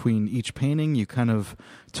developed between each painting? You kind of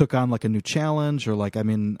took on like a new challenge, or like, I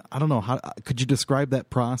don't know, how could you describe that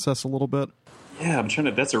process a little bit? Yeah,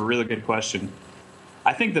 that's a really good question.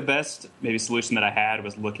 I think the best maybe solution that I had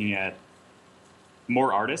was looking at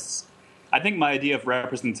more artists. I think my idea of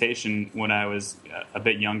representation when I was a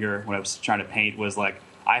bit younger, when I was trying to paint, was like,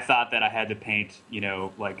 I thought that I had to paint,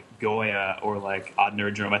 like Goya or like Odd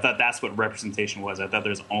Nerdrum. I thought that's what representation was. I thought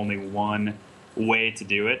there's only one way to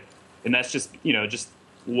do it. And that's just, just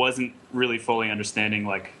wasn't really fully understanding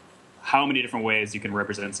like how many different ways you can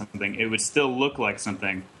represent something. It would still look like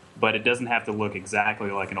something, but it doesn't have to look exactly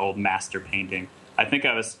like an old master painting. I think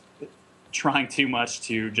I was trying too much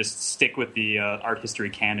to just stick with the art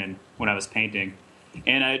history canon when I was painting.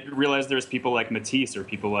 And I realized there's people like Matisse or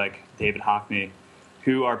people like David Hockney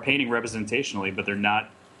who are painting representationally, but they're not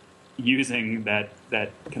using that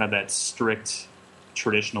kind of that strict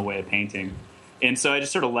traditional way of painting. And so I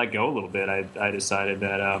just sort of let go a little bit. I decided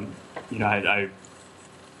that I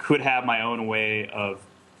could have my own way of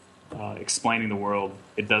explaining the world.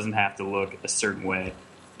 It doesn't have to look a certain way.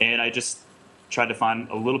 And I just tried to find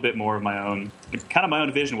a little bit more of my own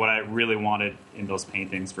vision, what I really wanted in those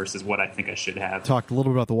paintings versus what I think I should have. Talked a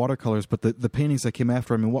little bit about the watercolors, but the paintings that came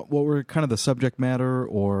after, what were kind of the subject matter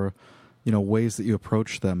or, ways that you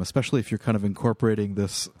approach them, especially if you're kind of incorporating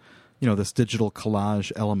this, this digital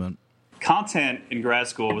collage element? Content in grad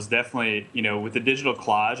school was definitely, with the digital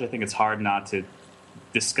collage, I think it's hard not to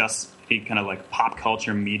discuss a kind of like pop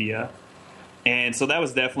culture media. And so that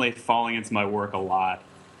was definitely falling into my work a lot.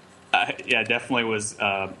 Definitely was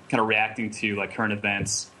kind of reacting to like current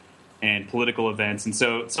events and political events. And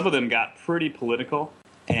so some of them got pretty political,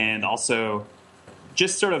 and also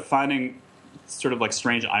just sort of finding sort of like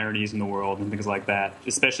strange ironies in the world and things like that,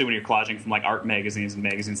 especially when you're collaging from like art magazines and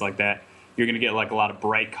magazines like that. You're going to get like a lot of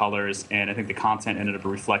bright colors, and I think the content ended up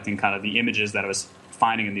reflecting kind of the images that I was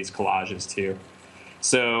finding in these collages too.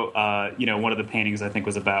 So, one of the paintings I think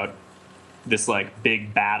was about this like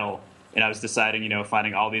big battle. And I was deciding,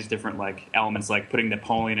 finding all these different like elements, like putting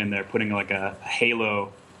Napoleon in there, putting like a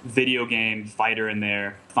Halo video game fighter in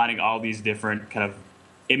there, finding all these different kind of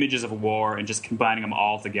images of war and just combining them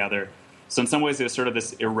all together. So in some ways, it was sort of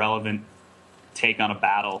this irrelevant take on a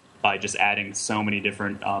battle by just adding so many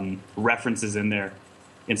different references in there.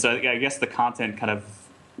 And so I guess the content kind of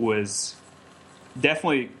was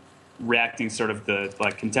definitely reacting sort of the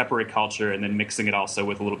like contemporary culture and then mixing it also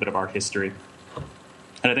with a little bit of art history.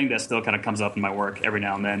 And I think that still kind of comes up in my work every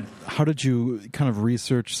now and then. How did you kind of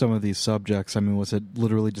research some of these subjects? I mean, was it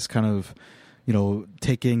literally just kind of,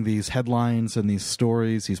 taking these headlines and these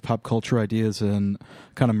stories, these pop culture ideas, and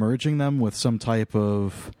kind of merging them with some type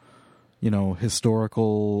of,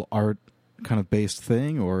 historical art kind of based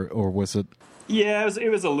thing, or was it? Yeah, it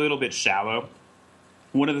was a little bit shallow.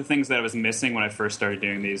 One of the things that I was missing when I first started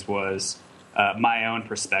doing these was my own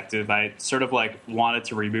perspective. I sort of like wanted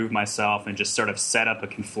to remove myself and just sort of set up a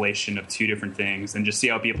conflation of two different things and just see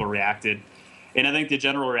how people reacted. And I think the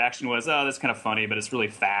general reaction was, oh, that's kind of funny, but it's really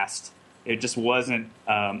fast. It just wasn't,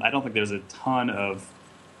 I don't think there's a ton of,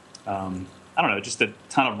 just a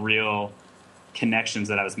ton of real connections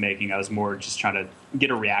that I was making. I was more just trying to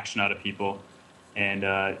get a reaction out of people and,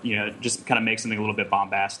 just kind of make something a little bit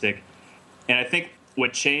bombastic. And I think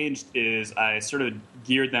what changed is I sort of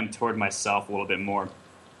geared them toward myself a little bit more.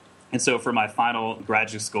 And so for my final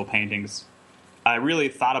graduate school paintings, I really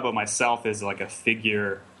thought about myself as like a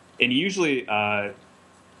figure. And usually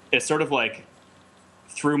it's sort of like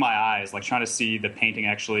through my eyes, like trying to see the painting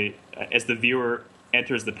actually, as the viewer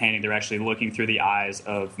enters the painting, they're actually looking through the eyes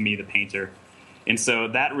of me, the painter. And so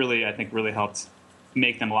that really, I think, really helped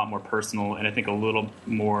make them a lot more personal and I think a little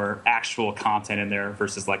more actual content in there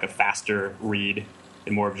versus like a faster read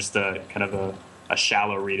and more of just a kind of a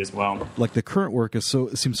shallow read as well. Like the current work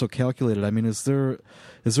seems so calculated. I mean, is there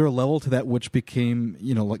a level to that which became,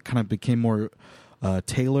 became more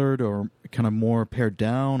tailored or kind of more pared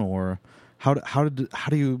down, or how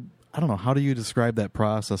do you describe that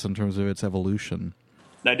process in terms of its evolution?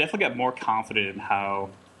 I definitely got more confident in how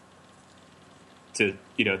to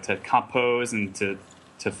compose and to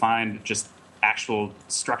find just actual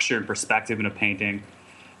structure and perspective in a painting.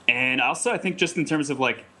 And also I think just in terms of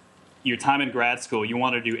like your time in grad school, you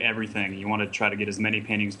want to do everything. You want to try to get as many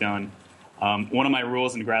paintings done. One of my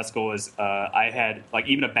rules in grad school is I had like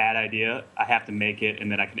even a bad idea, I have to make it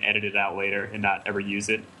and then I can edit it out later and not ever use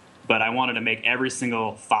it. But I wanted to make every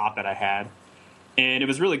single thought that I had. And it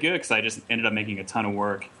was really good because I just ended up making a ton of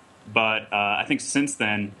work. But I think since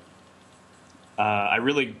then, I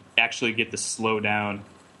really actually get to slow down.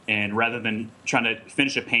 And rather than trying to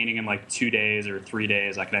finish a painting in like 2 days or 3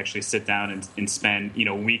 days, I can actually sit down and spend,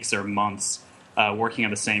 weeks or months working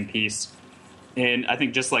on the same piece. And I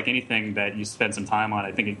think just like anything that you spend some time on,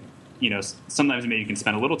 I think, sometimes maybe you can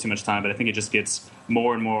spend a little too much time, but I think it just gets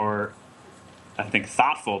more and more, I think,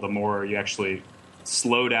 thoughtful the more you actually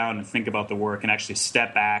slow down and think about the work and actually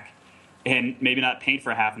step back and maybe not paint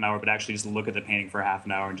for half an hour, but actually just look at the painting for half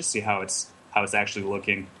an hour and just see how it's actually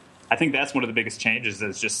looking. I think that's one of the biggest changes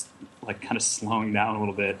is just like kind of slowing down a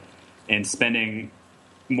little bit and spending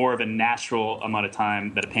more of a natural amount of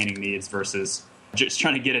time that a painting needs versus just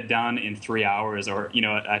trying to get it done in 3 hours. Or,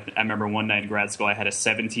 I remember one night in grad school, I had a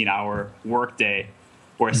 17-hour work day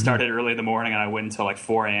where I started early in the morning and I went until like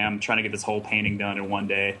 4 a.m. trying to get this whole painting done in one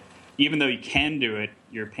day. Even though you can do it,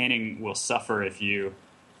 your painting will suffer if you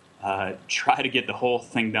try to get the whole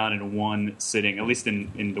thing done in one sitting, at least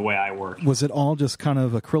in the way I work. Was it all just kind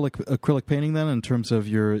of acrylic painting then in terms of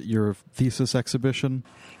your thesis exhibition?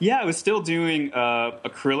 Yeah, I was still doing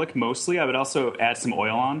acrylic mostly. I would also add some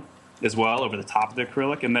oil on as well over the top of the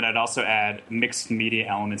acrylic, and then I'd also add mixed media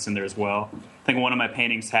elements in there as well. I think one of my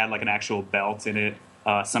paintings had like an actual belt in it.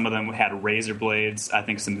 Some of them had razor blades. I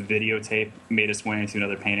think some videotape made its way into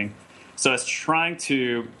another painting. So I was trying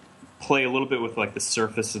to play a little bit with like the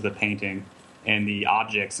surface of the painting and the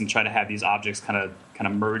objects and try to have these objects kind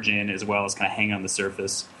of merge in as well as kind of hang on the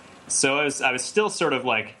surface. So I was still sort of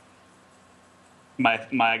like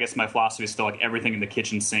I guess my philosophy is still like everything in the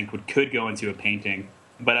kitchen sink could go into a painting,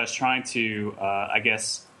 but I was trying to I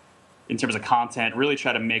guess in terms of content really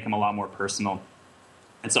try to make them a lot more personal.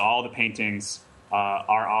 And so all the paintings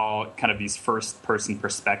are all kind of these first person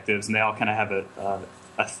perspectives, and they all kind of have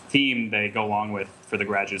a theme they go along with for the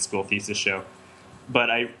graduate school thesis show.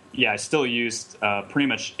 But I still used pretty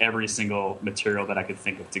much every single material that I could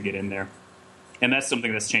think of to get in there. And that's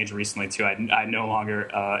something that's changed recently too. I no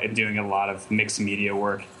longer am doing a lot of mixed media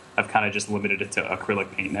work. I've kind of just limited it to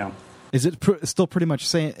acrylic paint now. Is it still pretty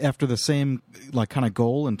much after the same like kind of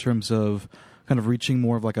goal in terms of kind of reaching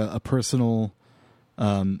more of like a personal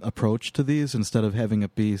approach to these instead of having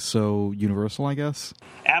it be so universal, I guess?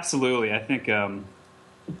 Absolutely. I think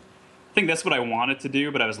that's what I wanted to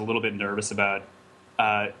do, but I was a little bit nervous about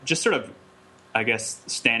just sort of, I guess,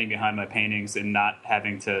 standing behind my paintings and not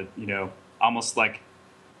having to, almost like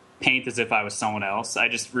paint as if I was someone else. I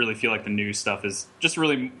just really feel like the new stuff is just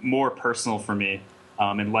really more personal for me,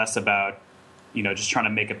 and less about, just trying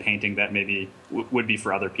to make a painting that maybe would be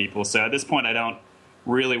for other people. So at this point, I don't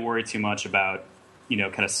really worry too much about,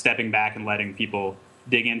 kind of stepping back and letting people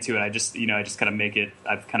dig into it. I just kind of make it,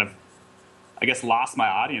 I've kind of, I guess, lost my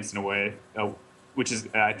audience in a way, which is,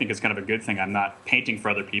 I think, is kind of a good thing. I'm not painting for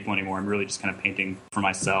other people anymore. I'm really just kind of painting for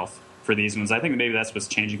myself for these ones. I think maybe that's what's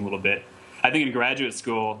changing a little bit. I think in graduate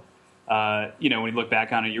school, when you look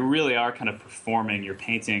back on it, you really are kind of performing. You're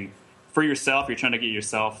painting for yourself. You're trying to get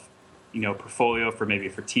yourself, portfolio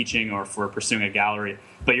for teaching or for pursuing a gallery.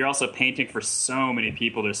 But you're also painting for so many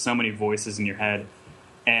people. There's so many voices in your head.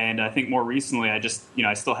 And I think more recently,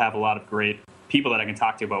 I still have a lot of great people that I can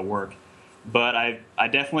talk to about work. But I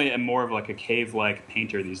definitely am more of like a cave-like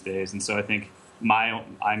painter these days. And so I think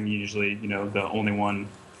I'm usually, the only one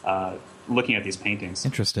looking at these paintings.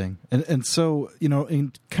 Interesting. And so,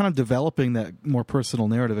 in kind of developing that more personal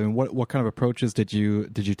narrative, I mean, what kind of approaches did you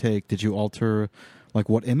take? Did you alter like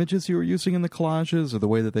what images you were using in the collages or the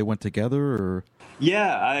way that they went together? Or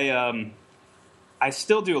yeah, I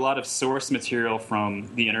still do a lot of source material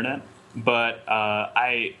from the internet, but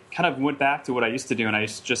I kind of went back to what I used to do, and I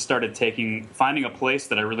just started finding a place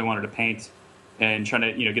that I really wanted to paint and trying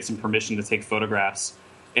to get some permission to take photographs.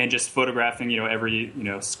 And just photographing, every,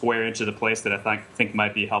 square inch of the place that I think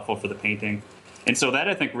might be helpful for the painting. And so that,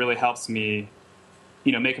 I think, really helps me,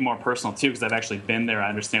 make it more personal, too, because I've actually been there. I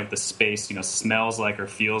understand what the space, smells like or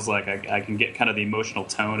feels like. I can get kind of the emotional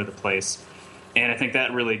tone of the place. And I think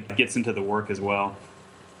that really gets into the work as well.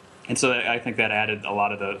 And so I think that added a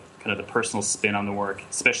lot of the kind of the personal spin on the work,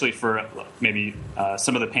 especially for maybe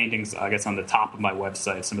some of the paintings, I guess, on the top of my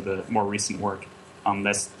website, some of the more recent work.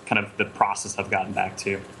 That's kind of the process I've gotten back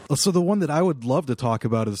to. So the one that I would love to talk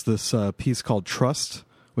about is this piece called Trust,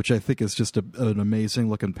 which I think is just an amazing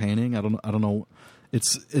looking painting. I don't know.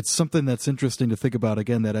 It's something that's interesting to think about.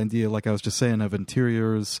 Again, that idea, like I was just saying, of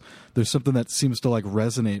interiors. There's something that seems to like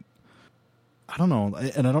resonate. I don't know,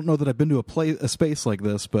 and I don't know that I've been to a space like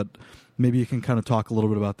this, but maybe you can kind of talk a little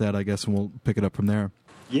bit about that, I guess, and we'll pick it up from there.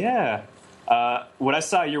 Yeah. When I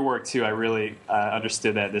saw your work, too, I really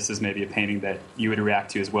understood that this is maybe a painting that you would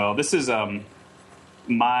react to as well. This is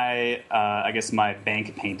my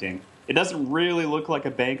bank painting. It doesn't really look like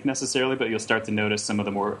a bank necessarily, but you'll start to notice some of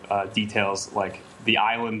the more details, like the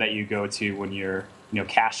island that you go to when you're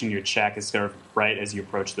cashing your check is sort of right as you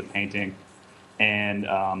approach the painting.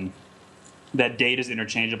 And that date is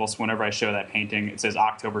interchangeable, so whenever I show that painting, it says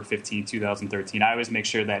October 15, 2013. I always make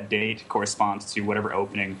sure that date corresponds to whatever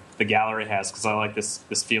opening the gallery has, because I like this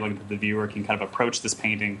feeling that the viewer can kind of approach this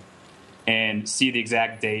painting and see the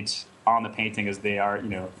exact date on the painting as they are,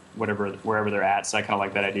 wherever they're at. So I kind of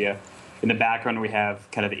like that idea. In the background, we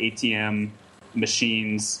have kind of the ATM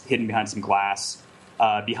machines hidden behind some glass.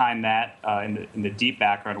 Behind that, in the deep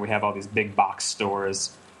background, we have all these big box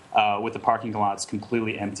stores with the parking lots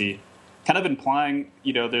completely empty. Kind of implying,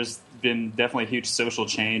 there's been definitely a huge social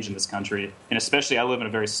change in this country. And especially I live in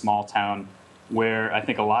a very small town where I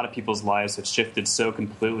think a lot of people's lives have shifted so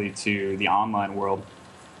completely to the online world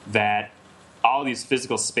that all these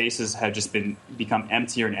physical spaces have just become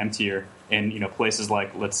emptier and emptier. And, places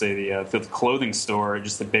like, let's say, the clothing store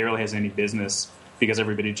just barely has any business because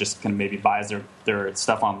everybody just kind of maybe buys their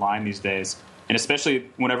stuff online these days. And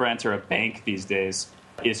especially whenever I enter a bank these days,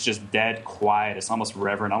 it's just dead quiet. It's almost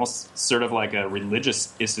reverent, almost sort of like a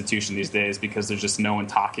religious institution these days because there's just no one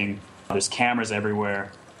talking. There's cameras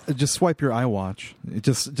everywhere. Just swipe your iWatch.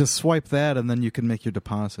 Just swipe that, and then you can make your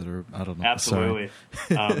deposit, or I don't know. Absolutely.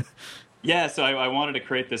 Yeah, so I wanted to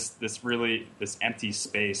create this empty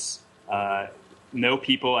space. No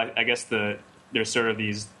people. I guess there's sort of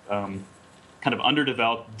these kind of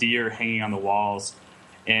underdeveloped deer hanging on the walls,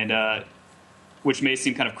 and which may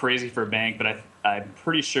seem kind of crazy for a bank, but I'm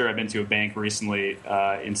pretty sure I've been to a bank recently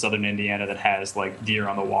in southern Indiana that has like deer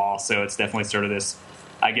on the wall. So it's definitely sort of this,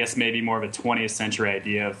 I guess, maybe more of a 20th century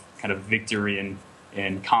idea of kind of victory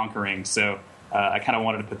and conquering. So I kind of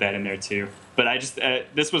wanted to put that in there too. But I just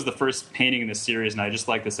this was the first painting in the series, and I just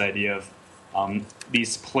like this idea of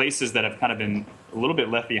these places that have kind of been a little bit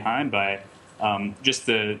left behind by just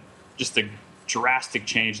the drastic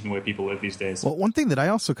change in the way people live these days. Well, one thing that I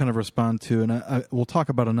also kind of respond to, and we'll talk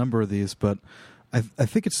about a number of these, but I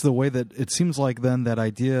think it's the way that it seems like then that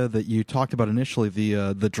idea that you talked about initially,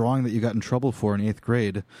 the drawing that you got in trouble for in 8th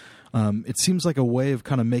grade, it seems like a way of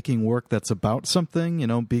kind of making work that's about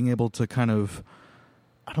something, being able to kind of,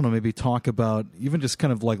 I don't know, maybe talk about even just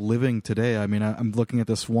kind of like living today. I mean, I'm looking at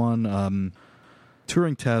this one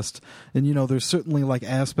Turing test, and there's certainly like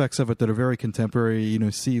aspects of it that are very contemporary.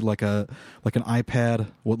 See like an iPad,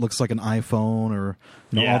 what looks like an iPhone, or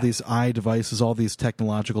all these devices, all these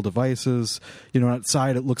technological devices.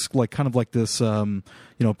 Outside it looks like kind of like this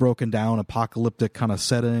broken down apocalyptic kind of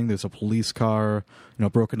setting. There's a police car,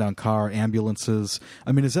 broken down car, ambulances.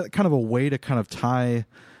 I mean, is that kind of a way to kind of tie,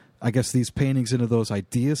 I guess, these paintings into those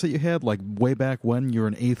ideas that you had, like way back when you were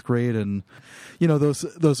in 8th grade, and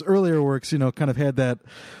those earlier works, kind of had that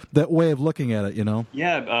way of looking at it,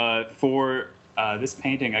 Yeah, for this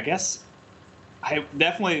painting, I guess I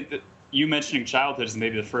definitely, you mentioning childhood is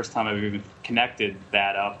maybe the first time I've even connected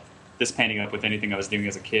this painting up with anything I was doing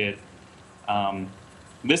as a kid.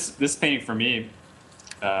 This painting for me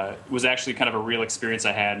was actually kind of a real experience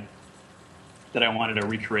I had that I wanted to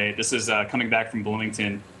recreate. This is coming back from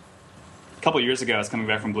Bloomington. A couple of years ago, I was coming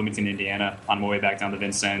back from Bloomington, Indiana, on my way back down to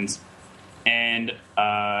Vincennes, and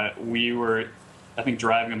we were, I think,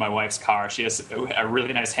 driving in my wife's car. She has a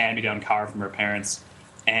really nice hand-me-down car from her parents,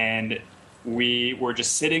 and we were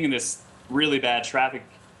just sitting in this really bad traffic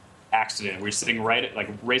accident. We were sitting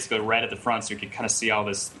basically right at the front, so we could kind of see all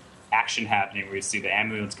this action happening. We'd see the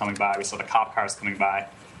ambulance coming by. We saw the cop cars coming by.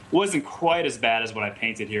 It wasn't quite as bad as what I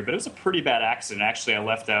painted here, but it was a pretty bad accident. Actually, I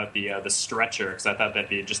left out the stretcher because I thought that'd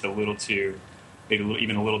be just even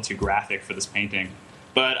a little too graphic for this painting.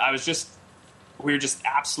 But we were just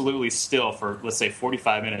absolutely still for, let's say,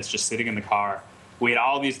 45 minutes, just sitting in the car. We had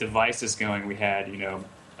all these devices going. We had,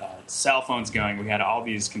 cell phones going. We had all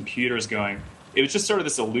these computers going. It was just sort of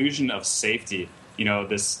this illusion of safety.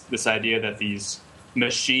 This idea that these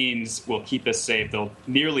machines will keep us safe. They'll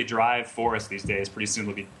nearly drive for us these days. Pretty soon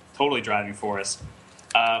they'll be totally driving for us.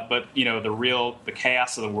 But the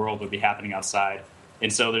chaos of the world would be happening outside.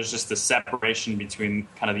 And so there's just this separation between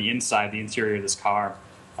kind of the interior of this car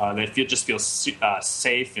that just feels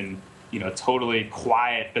safe and, totally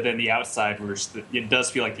quiet. But then the outside, it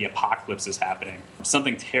does feel like the apocalypse is happening.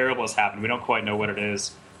 Something terrible has happened. We don't quite know what it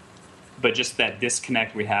is. But just that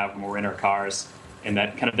disconnect we have when we're in our cars, and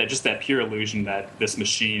that pure illusion that this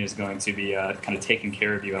machine is going to be kind of taking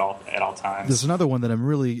care of you at all times. There's another one that I'm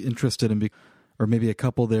really interested in, or maybe a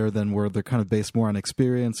couple there then where they're kind of based more on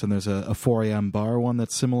experience, and there's a 4 a.m. bar one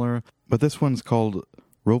that's similar. But this one's called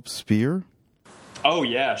Robespierre. Oh,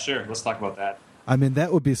 yeah, sure. Let's talk about that. I mean,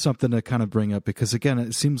 that would be something to kind of bring up because, again,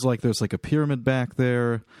 it seems like there's like a pyramid back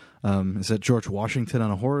there. Is that George Washington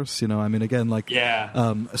on a horse? I mean, again, like...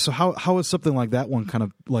 Yeah. So how is something like that one kind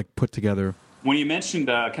of like put together? When you mentioned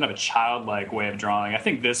kind of a childlike way of drawing, I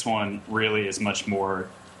think this one really is much more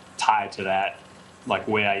tied to that like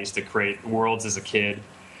way I used to create worlds as a kid.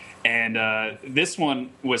 And this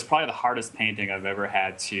one was probably the hardest painting I've ever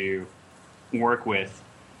had to work with.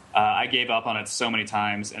 I gave up on it so many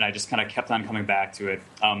times, and I just kind of kept on coming back to it.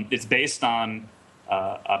 It's based on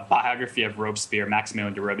a biography of Robespierre,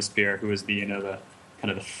 Maximilien de Robespierre, who was the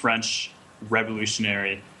kind of the French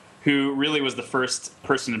revolutionary, who really was the first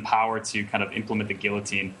person in power to kind of implement the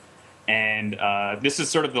guillotine. And this is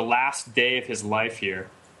sort of the last day of his life here.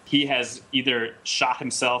 He has either shot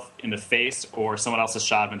himself in the face or someone else has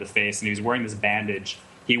shot him in the face, and he's wearing this bandage.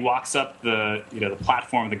 He walks up the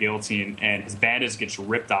platform of the guillotine, and his bandage gets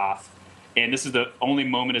ripped off. And this is the only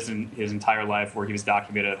moment in his entire life where he was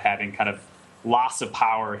documented of having kind of loss of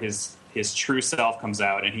power. His true self comes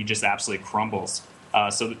out, and he just absolutely crumbles.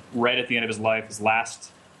 So right at the end of his life, his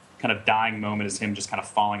last kind of dying moment is him just kind of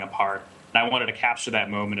falling apart. And I wanted to capture that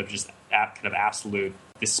moment of just kind of absolute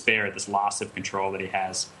despair, this loss of control that he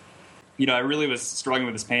has. I really was struggling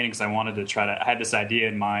with this painting because I wanted to I had this idea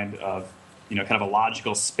in mind of, kind of a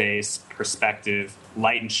logical space, perspective,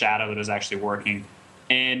 light and shadow that was actually working,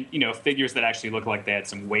 and, figures that actually looked like they had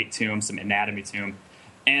some weight to them, some anatomy to them.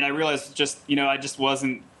 And I realized it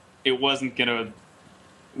wasn't going to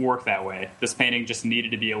work that way. This painting just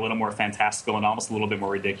needed to be a little more fantastical and almost a little bit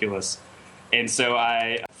more ridiculous. And so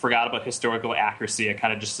I forgot about historical accuracy. I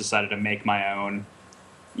kind of just decided to make my own,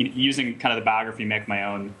 using kind of the biography, make my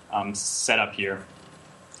own setup here.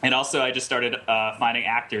 And also I just started finding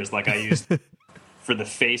actors. Like I used, for the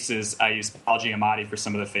faces, I used Paul Giamatti for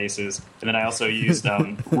some of the faces. And then I also used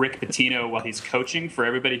Rick Pitino while he's coaching. For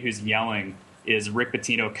everybody who's yelling, is Rick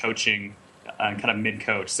Pitino coaching kind of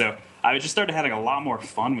mid-coach. So I just started having a lot more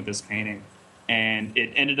fun with this painting. And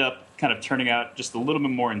it ended up kind of turning out just a little bit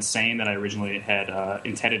more insane than I originally had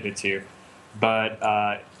intended it to.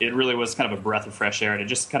 but it really was kind of a breath of fresh air, and it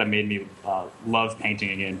just kind of made me love painting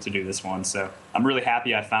again to do this one. So I'm really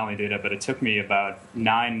happy I finally did it, but it took me about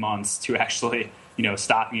 9 months to actually,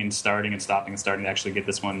 stopping and starting to actually get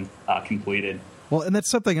this one completed. Well, and that's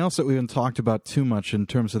something else that we haven't talked about too much in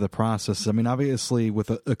terms of the process. I mean, obviously with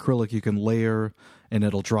acrylic you can layer and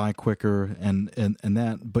it'll dry quicker and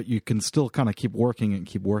that, but you can still kind of keep working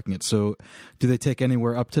it. So do they take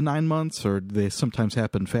anywhere up to 9 months, or do they sometimes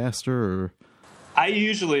happen faster? Or I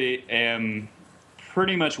usually am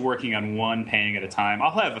pretty much working on one painting at a time.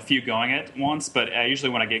 I'll have a few going at once, but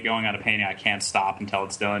usually when I get going on a painting, I can't stop until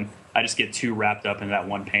it's done. I just get too wrapped up in that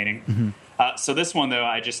one painting. Mm-hmm. So this one, though,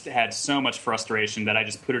 I just had so much frustration that I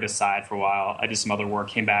just put it aside for a while. I did some other work,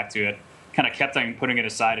 came back to it, kind of kept on putting it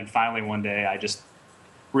aside, and finally one day I just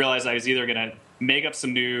realized I was either going to make up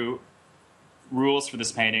some new rules for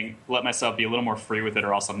this painting, let myself be a little more free with it,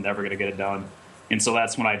 or else I'm never going to get it done. And so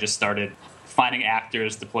that's when I just started finding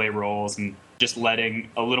actors to play roles and just letting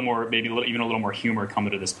a little more, maybe even a little more humor come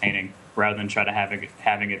into this painting, rather than try to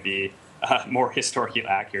having it be more historically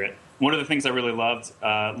accurate. One of the things I really loved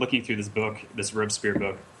looking through this book, this Robespierre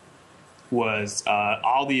book, was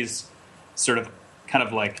all these sort of kind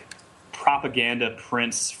of like propaganda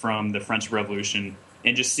prints from the French Revolution,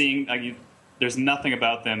 and just seeing there's nothing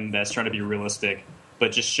about them that's trying to be realistic,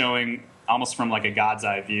 but just showing almost from like a God's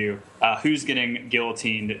eye view who's getting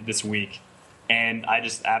guillotined this week. And I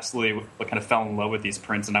just absolutely kind of fell in love with these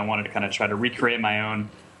prints, and I wanted to kind of try to recreate my own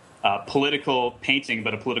political painting,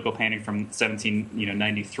 but a political painting from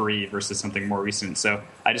 1793 versus something more recent. So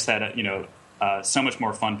I just had so much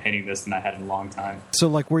more fun painting this than I had in a long time. So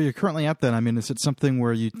like where you're currently at then, I mean, is it something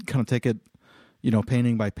where you kind of take it,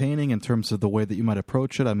 painting by painting in terms of the way that you might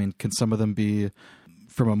approach it? I mean, can some of them be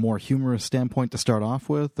from a more humorous standpoint to start off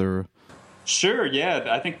with, or? Sure, yeah.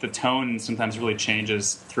 I think the tone sometimes really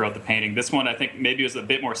changes throughout the painting. This one, I think maybe was a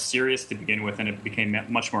bit more serious to begin with, and it became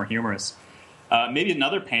much more humorous. Maybe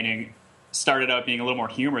another painting started out being a little more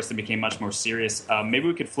humorous and became much more serious. Maybe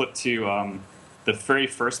we could flip to the very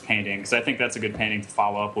first painting, because I think that's a good painting to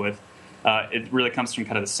follow up with. It really comes from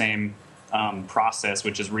kind of the same process,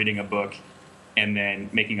 which is reading a book and then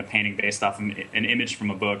making a painting based off an image from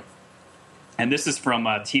a book. And this is from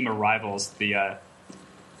Team of Rivals, the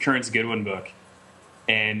Kearns Goodwin book.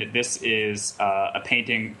 And this is a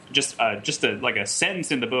painting, like a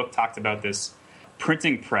sentence in the book talked about this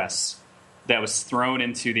printing press that was thrown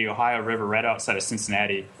into the Ohio River right outside of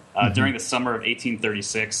Cincinnati during the summer of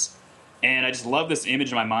 1836. And I just love this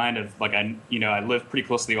image in my mind of I live pretty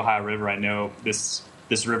close to the Ohio River. I know this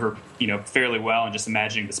river fairly well, and just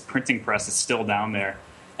imagining this printing press is still down there.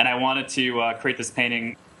 And I wanted to create this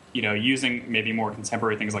painting using maybe more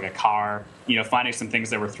contemporary things like a car, finding some things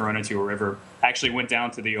that were thrown into a river. I actually went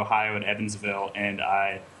down to the Ohio at Evansville, and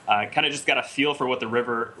I kind of just got a feel for what the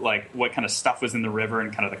river, what kind of stuff was in the river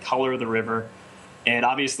and kind of the color of the river. And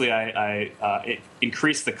obviously it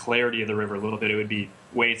increased the clarity of the river a little bit. It would be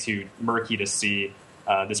way too murky to see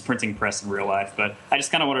this printing press in real life, but I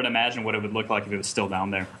just kind of wanted to imagine what it would look like if it was still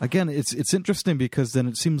down there. Again, it's interesting because then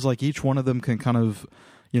it seems like each one of them can kind of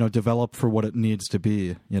develop for what it needs to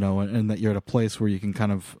be, and that you're at a place where you can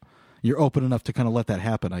kind of, you're open enough to kind of let that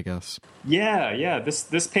happen, I guess. Yeah.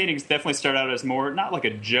 This painting's definitely started out as more, not like a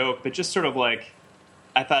joke, but just sort of like,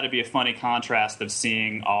 I thought it'd be a funny contrast of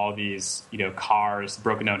seeing all these, cars,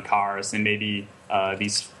 broken down cars, and maybe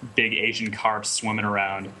these big Asian carps swimming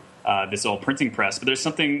around this old printing press. But there's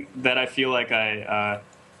something that I feel like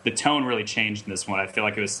the tone really changed in this one. I feel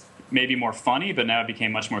like it was maybe more funny, but now it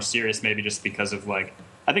became much more serious, maybe just because of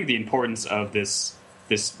I think the importance of this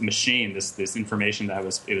machine, this information that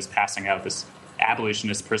it was passing out, this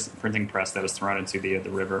abolitionist printing press that was thrown into the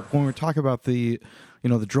river. When we talk about the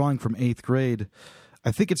drawing from 8th grade,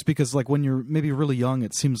 I think it's because when you're maybe really young,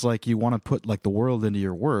 it seems like you want to put the world into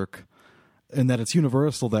your work, and that it's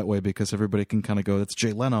universal that way because everybody can kind of go, that's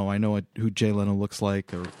Jay Leno. I know who Jay Leno looks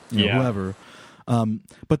like, or whoever.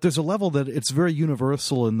 But there's a level that it's very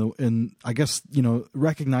universal in I guess,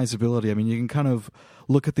 recognizability. I mean, you can kind of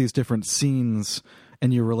look at these different scenes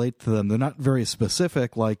and you relate to them. They're not very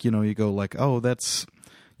specific, you go oh, that's,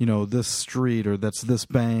 this street, or that's this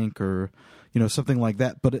bank, or, something like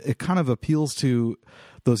that. But it kind of appeals to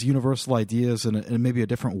those universal ideas in maybe a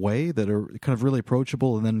different way that are kind of really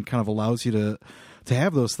approachable, and then kind of allows you to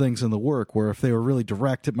have those things in the work, where if they were really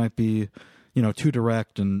direct, it might be too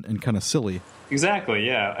direct and kind of silly. Exactly,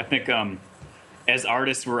 yeah. I think as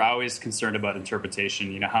artists, we're always concerned about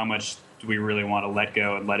interpretation. How much do we really want to let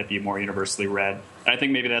go and let it be more universally read? And I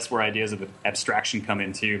think maybe that's where ideas of abstraction come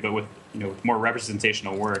in too. But with with more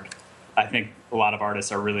representational work, I think a lot of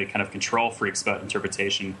artists are really kind of control freaks about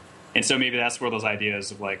interpretation. And so maybe that's where those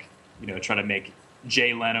ideas of like, trying to make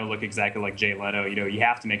Jay Leno look exactly like Jay Leno, you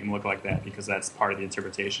have to make him look like that because that's part of the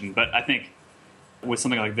interpretation. But I think with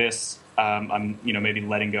something like this, I'm, maybe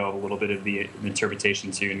letting go of a little bit of the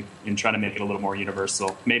interpretation too and trying to make it a little more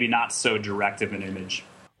universal, maybe not so direct of an image.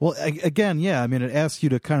 Well, again, yeah, I mean, it asks you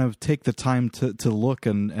to kind of take the time to look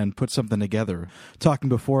and put something together. Talking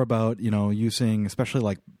before about, using especially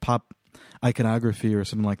like pop iconography or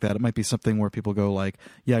something like that, it might be something where people go like,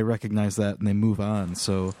 yeah, I recognize that, and they move on.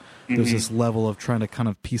 So there's this level of trying to kind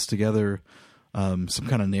of piece together some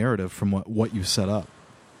kind of narrative from what you set up.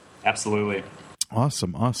 Absolutely.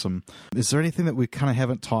 Awesome. Is there anything that we kind of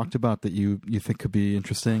haven't talked about that you think could be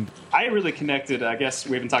interesting? I really connected, I guess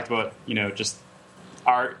we haven't talked about, just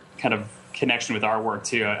our kind of connection with our work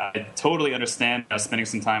too. I totally understand spending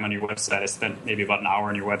some time on your website. I spent maybe about an hour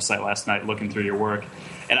on your website last night looking through your work,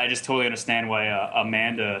 and I just totally understand why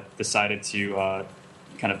Amanda decided to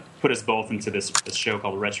kind of put us both into this show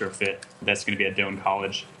called Retrofit that's going to be at Doane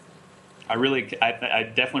College. I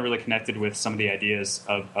definitely really connected with some of the ideas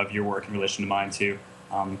of your work in relation to mine too.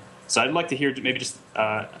 So I'd like to hear maybe just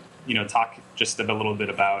talk just a little bit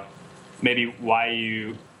about maybe why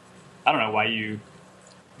you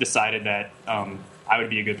decided that I would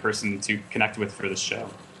be a good person to connect with for this show,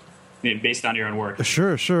 based on your own work.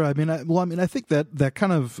 Sure. I mean, I think that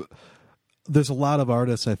kind of, there's a lot of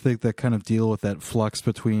artists, I think, that kind of deal with that flux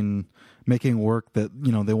between making work that,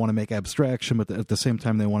 they want to make abstraction, but at the same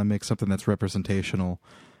time they want to make something that's representational.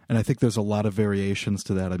 And I think there's a lot of variations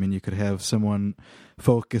to that. I mean, you could have someone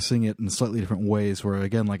focusing it in slightly different ways where,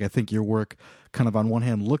 again, like I think your work kind of on one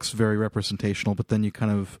hand looks very representational, but then you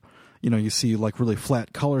kind of, you see like really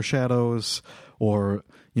flat color shadows or,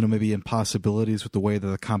 maybe impossibilities with the way that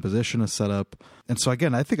the composition is set up. And so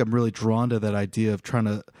again, I think I'm really drawn to that idea of trying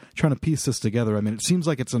to piece this together. I mean, it seems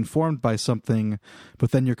like it's informed by something,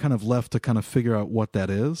 but then you're kind of left to kind of figure out what that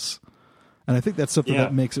is. And I think that's something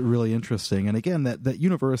that makes it really interesting. And again, that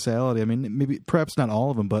universality, I mean, maybe perhaps not all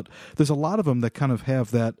of them, but there's a lot of them that kind of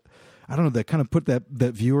have that, I don't know, that kind of put that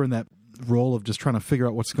viewer in that role of just trying to figure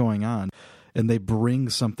out what's going on. And they bring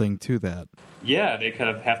something to that. Yeah, they kind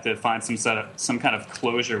of have to find some kind of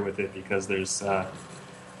closure with it because there's,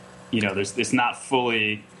 it's not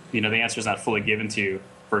fully, the answer is not fully given to you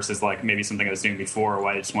versus like maybe something I was doing before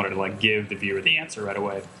where I just wanted to like give the viewer the answer right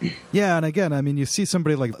away. Yeah, and again, I mean, you see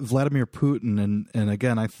somebody like Vladimir Putin, and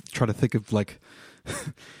again, I try to think of like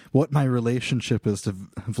what my relationship is to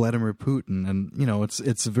Vladimir Putin, and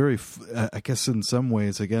it's very, I guess in some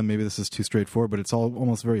ways, again, maybe this is too straightforward, but it's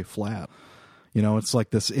almost very flat. It's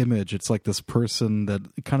like this image. It's like this person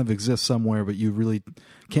that kind of exists somewhere, but you really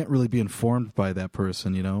can't really be informed by that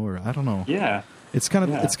person, or I don't know. Yeah. It's kind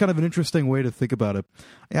of an interesting way to think about it.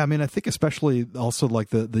 Yeah, I mean, I think especially also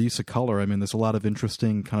like the use of color. I mean, there's a lot of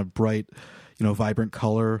interesting kind of bright, vibrant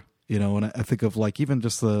color, and I think of like even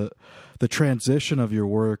just the transition of your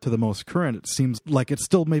work to the most current. It seems like it's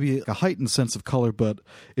still maybe a heightened sense of color, but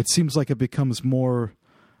it seems like it becomes more,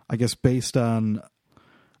 I guess, based on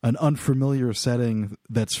an unfamiliar setting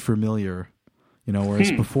that's familiar,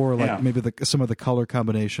 whereas before, like maybe some of the color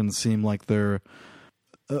combinations seem like they're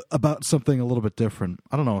about something a little bit different.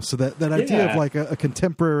 I don't know. So that idea of like a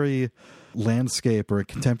contemporary landscape or a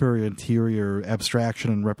contemporary interior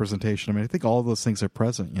abstraction and representation, I mean, I think all of those things are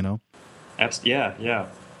present, Yeah.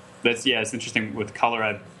 It's interesting with color.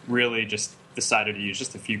 I've really just decided to use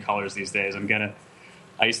just a few colors these days.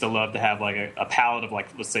 I used to love to have like a palette of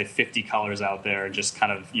like, let's say 50 colors out there and just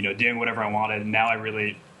kind of, doing whatever I wanted. And now I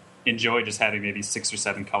really enjoy just having maybe 6 or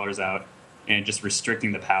 7 colors out and just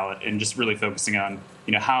restricting the palette and just really focusing on,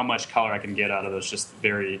 how much color I can get out of those just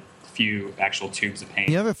very few actual tubes of paint.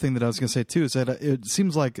 The other thing that I was going to say too is that it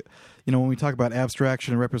seems like, when we talk about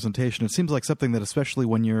abstraction and representation, it seems like something that especially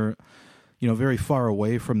when you're, very far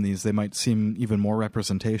away from these, they might seem even more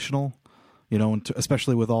representational. And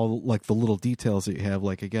especially with all like the little details that you have,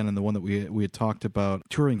 like again in the one that we had talked about,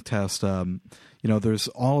 Turing test. There's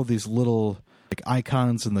all of these little like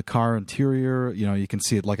icons in the car interior. You can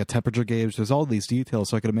see it like a temperature gauge. There's all these details.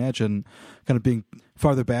 So I could imagine kind of being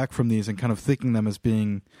farther back from these and kind of thinking them as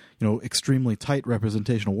being extremely tight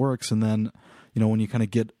representational works, and then when you kind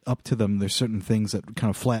of get up to them, there's certain things that kind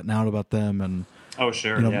of flatten out about them and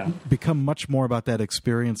become much more about that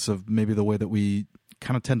experience of maybe the way that we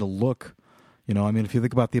kind of tend to look. I mean, if you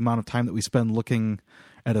think about the amount of time that we spend looking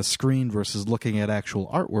at a screen versus looking at actual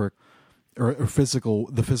artwork or the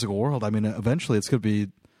physical world, I mean, eventually it's going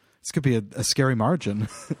to be a scary margin.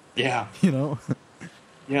 Yeah.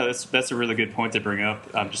 Yeah, that's a really good point to bring up,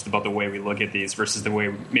 just about the way we look at these versus the way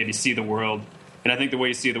we maybe see the world And I think the way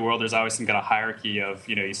you see the world, there's always some kind of hierarchy of,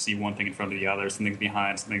 you see one thing in front of the other, something's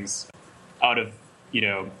behind, something's out of,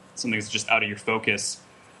 something's just out of your focus.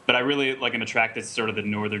 But I really am attracted to sort of the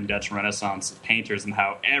Northern Dutch Renaissance painters and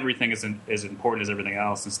how everything is as important as everything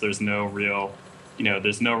else, since there's no real,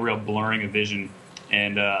 blurring of vision.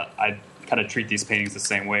 And I kind of treat these paintings the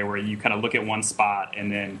same way, where you kind of look at one spot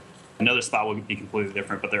and then another spot will be completely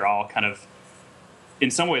different, but they're all kind of, in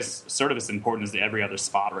some ways, sort of as important as every other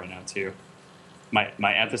spot right now, too.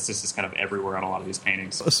 My emphasis is kind of everywhere on a lot of these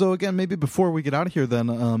paintings. So again, maybe before we get out of here, then,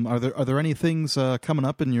 are there any things coming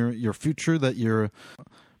up in your future that you're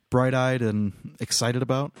bright-eyed and excited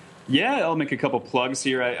about? Yeah, I'll make a couple plugs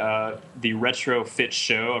here. The Retro Fit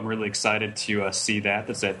show, I'm really excited to see that.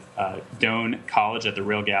 That's at Doane College at the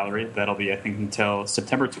Rail Gallery. That'll be, I think, until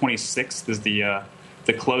September 26th is the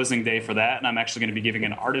closing day for that. And I'm actually going to be giving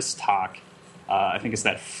an artist talk. I think it's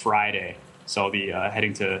that Friday. So I'll be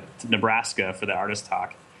heading to Nebraska for the artist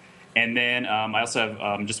talk. And then I also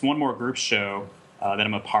have just one more group show that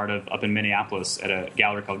I'm a part of up in Minneapolis at a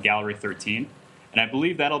gallery called Gallery 13. And I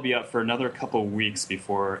believe that'll be up for another couple weeks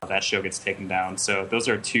before that show gets taken down. So those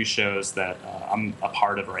are two shows that I'm a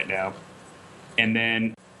part of right now. And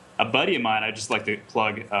then a buddy of mine, I'd just like to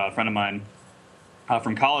plug, a friend of mine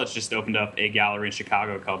from college just opened up a gallery in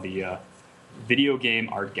Chicago called the Video Game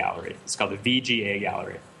Art Gallery. It's called the VGA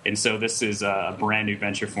Gallery. And so this is a brand new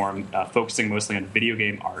venture for him, focusing mostly on video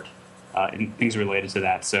game art and things related to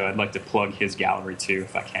that. So I'd like to plug his gallery too,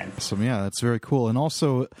 if I can. Awesome. Yeah, that's very cool. And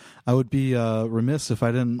also, I would be remiss if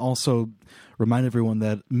I didn't also remind everyone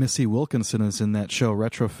that Missy Wilkinson is in that show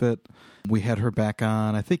Retrofit. We had her back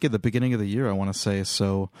on, I think, at the beginning of the year, I want to say.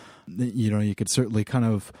 So, you could certainly kind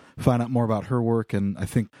of find out more about her work. And I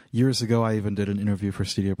think years ago, I even did an interview for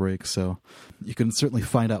Studio Break. So you can certainly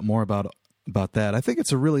find out more about that. I think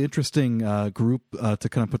it's a really interesting group to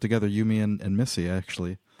kind of put together, Yumi and Missy,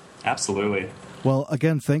 actually. Absolutely. Well,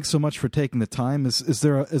 again, thanks so much for taking the time. Is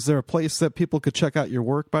there a place that people could check out your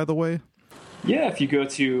work, by the way? Yeah, if you go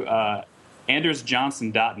to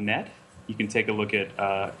andersjohnson.net, you can take a look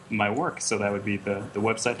at my work. So that would be the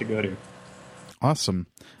website to go to. Awesome.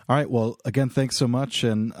 All right. Well, again, thanks so much.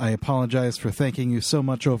 And I apologize for thanking you so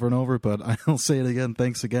much over and over, but I'll say it again.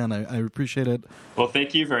 Thanks again. I appreciate it. Well,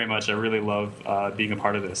 thank you very much. I really love being a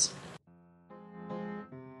part of this.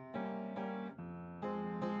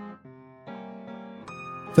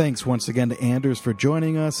 Thanks once again to Anders for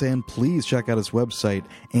joining us, and please check out his website,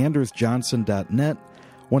 andersjohnson.net.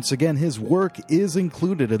 Once again, his work is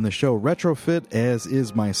included in the show Retrofit, as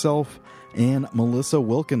is myself and Melissa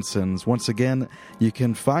Wilkinson's. Once again, you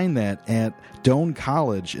can find that at Doane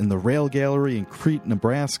College in the Rail Gallery in Crete,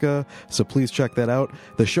 Nebraska, so please check that out.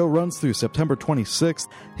 The show runs through September 26th.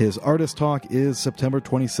 His artist talk is September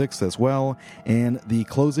 26th as well, and the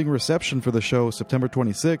closing reception for the show September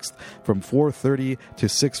 26th from 4:30 to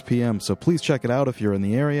 6 p.m., so please check it out if you're in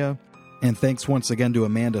the area. And thanks once again to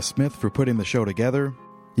Amanda Smith for putting the show together.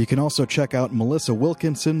 You can also check out Melissa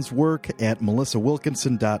Wilkinson's work at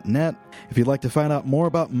melissawilkinson.net. If you'd like to find out more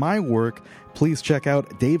about my work, please check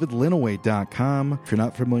out davidlinaway.com. If you're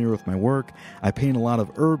not familiar with my work, I paint a lot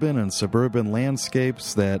of urban and suburban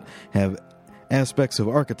landscapes that have aspects of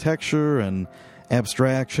architecture and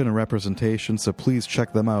abstraction and representation, so please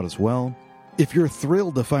check them out as well. If you're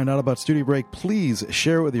thrilled to find out about Studio Break, please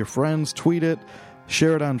share it with your friends, tweet it,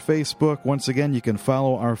 share it on Facebook. Once again, you can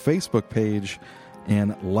follow our Facebook page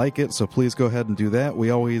and like it, so please go ahead and do that.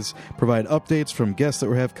 We always provide updates from guests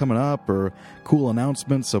that we have coming up or cool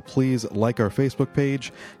announcements, so please like our Facebook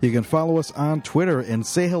page. You can follow us on Twitter and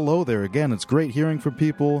say hello there. Again, it's great hearing from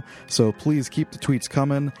people, so please keep the tweets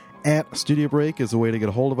coming. At Studio Break is a way to get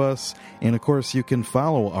a hold of us. And of course, you can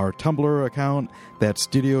follow our Tumblr account. That's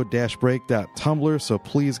studio-break.tumblr, so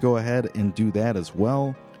please go ahead and do that as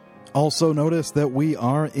well. Also notice that we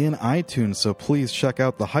are in iTunes, so please check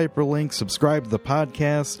out the hyperlink, subscribe to the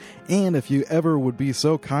podcast, and if you ever would be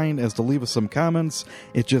so kind as to leave us some comments,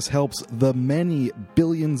 it just helps the many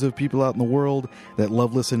billions of people out in the world that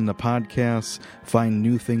love listening to podcasts find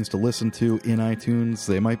new things to listen to in iTunes.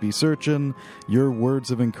 They might be searching. Your words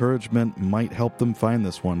of encouragement might help them find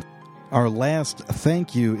this one. Our last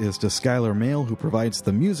thank you is to Skylar Mail, who provides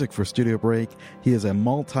the music for Studio Break. He is a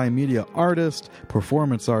multimedia artist,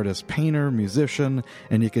 performance artist, painter, musician,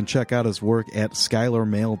 and you can check out his work at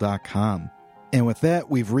skylarmail.com. And with that,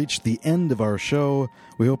 we've reached the end of our show.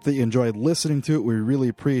 We hope that you enjoyed listening to it. We really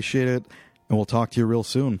appreciate it, and we'll talk to you real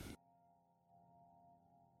soon.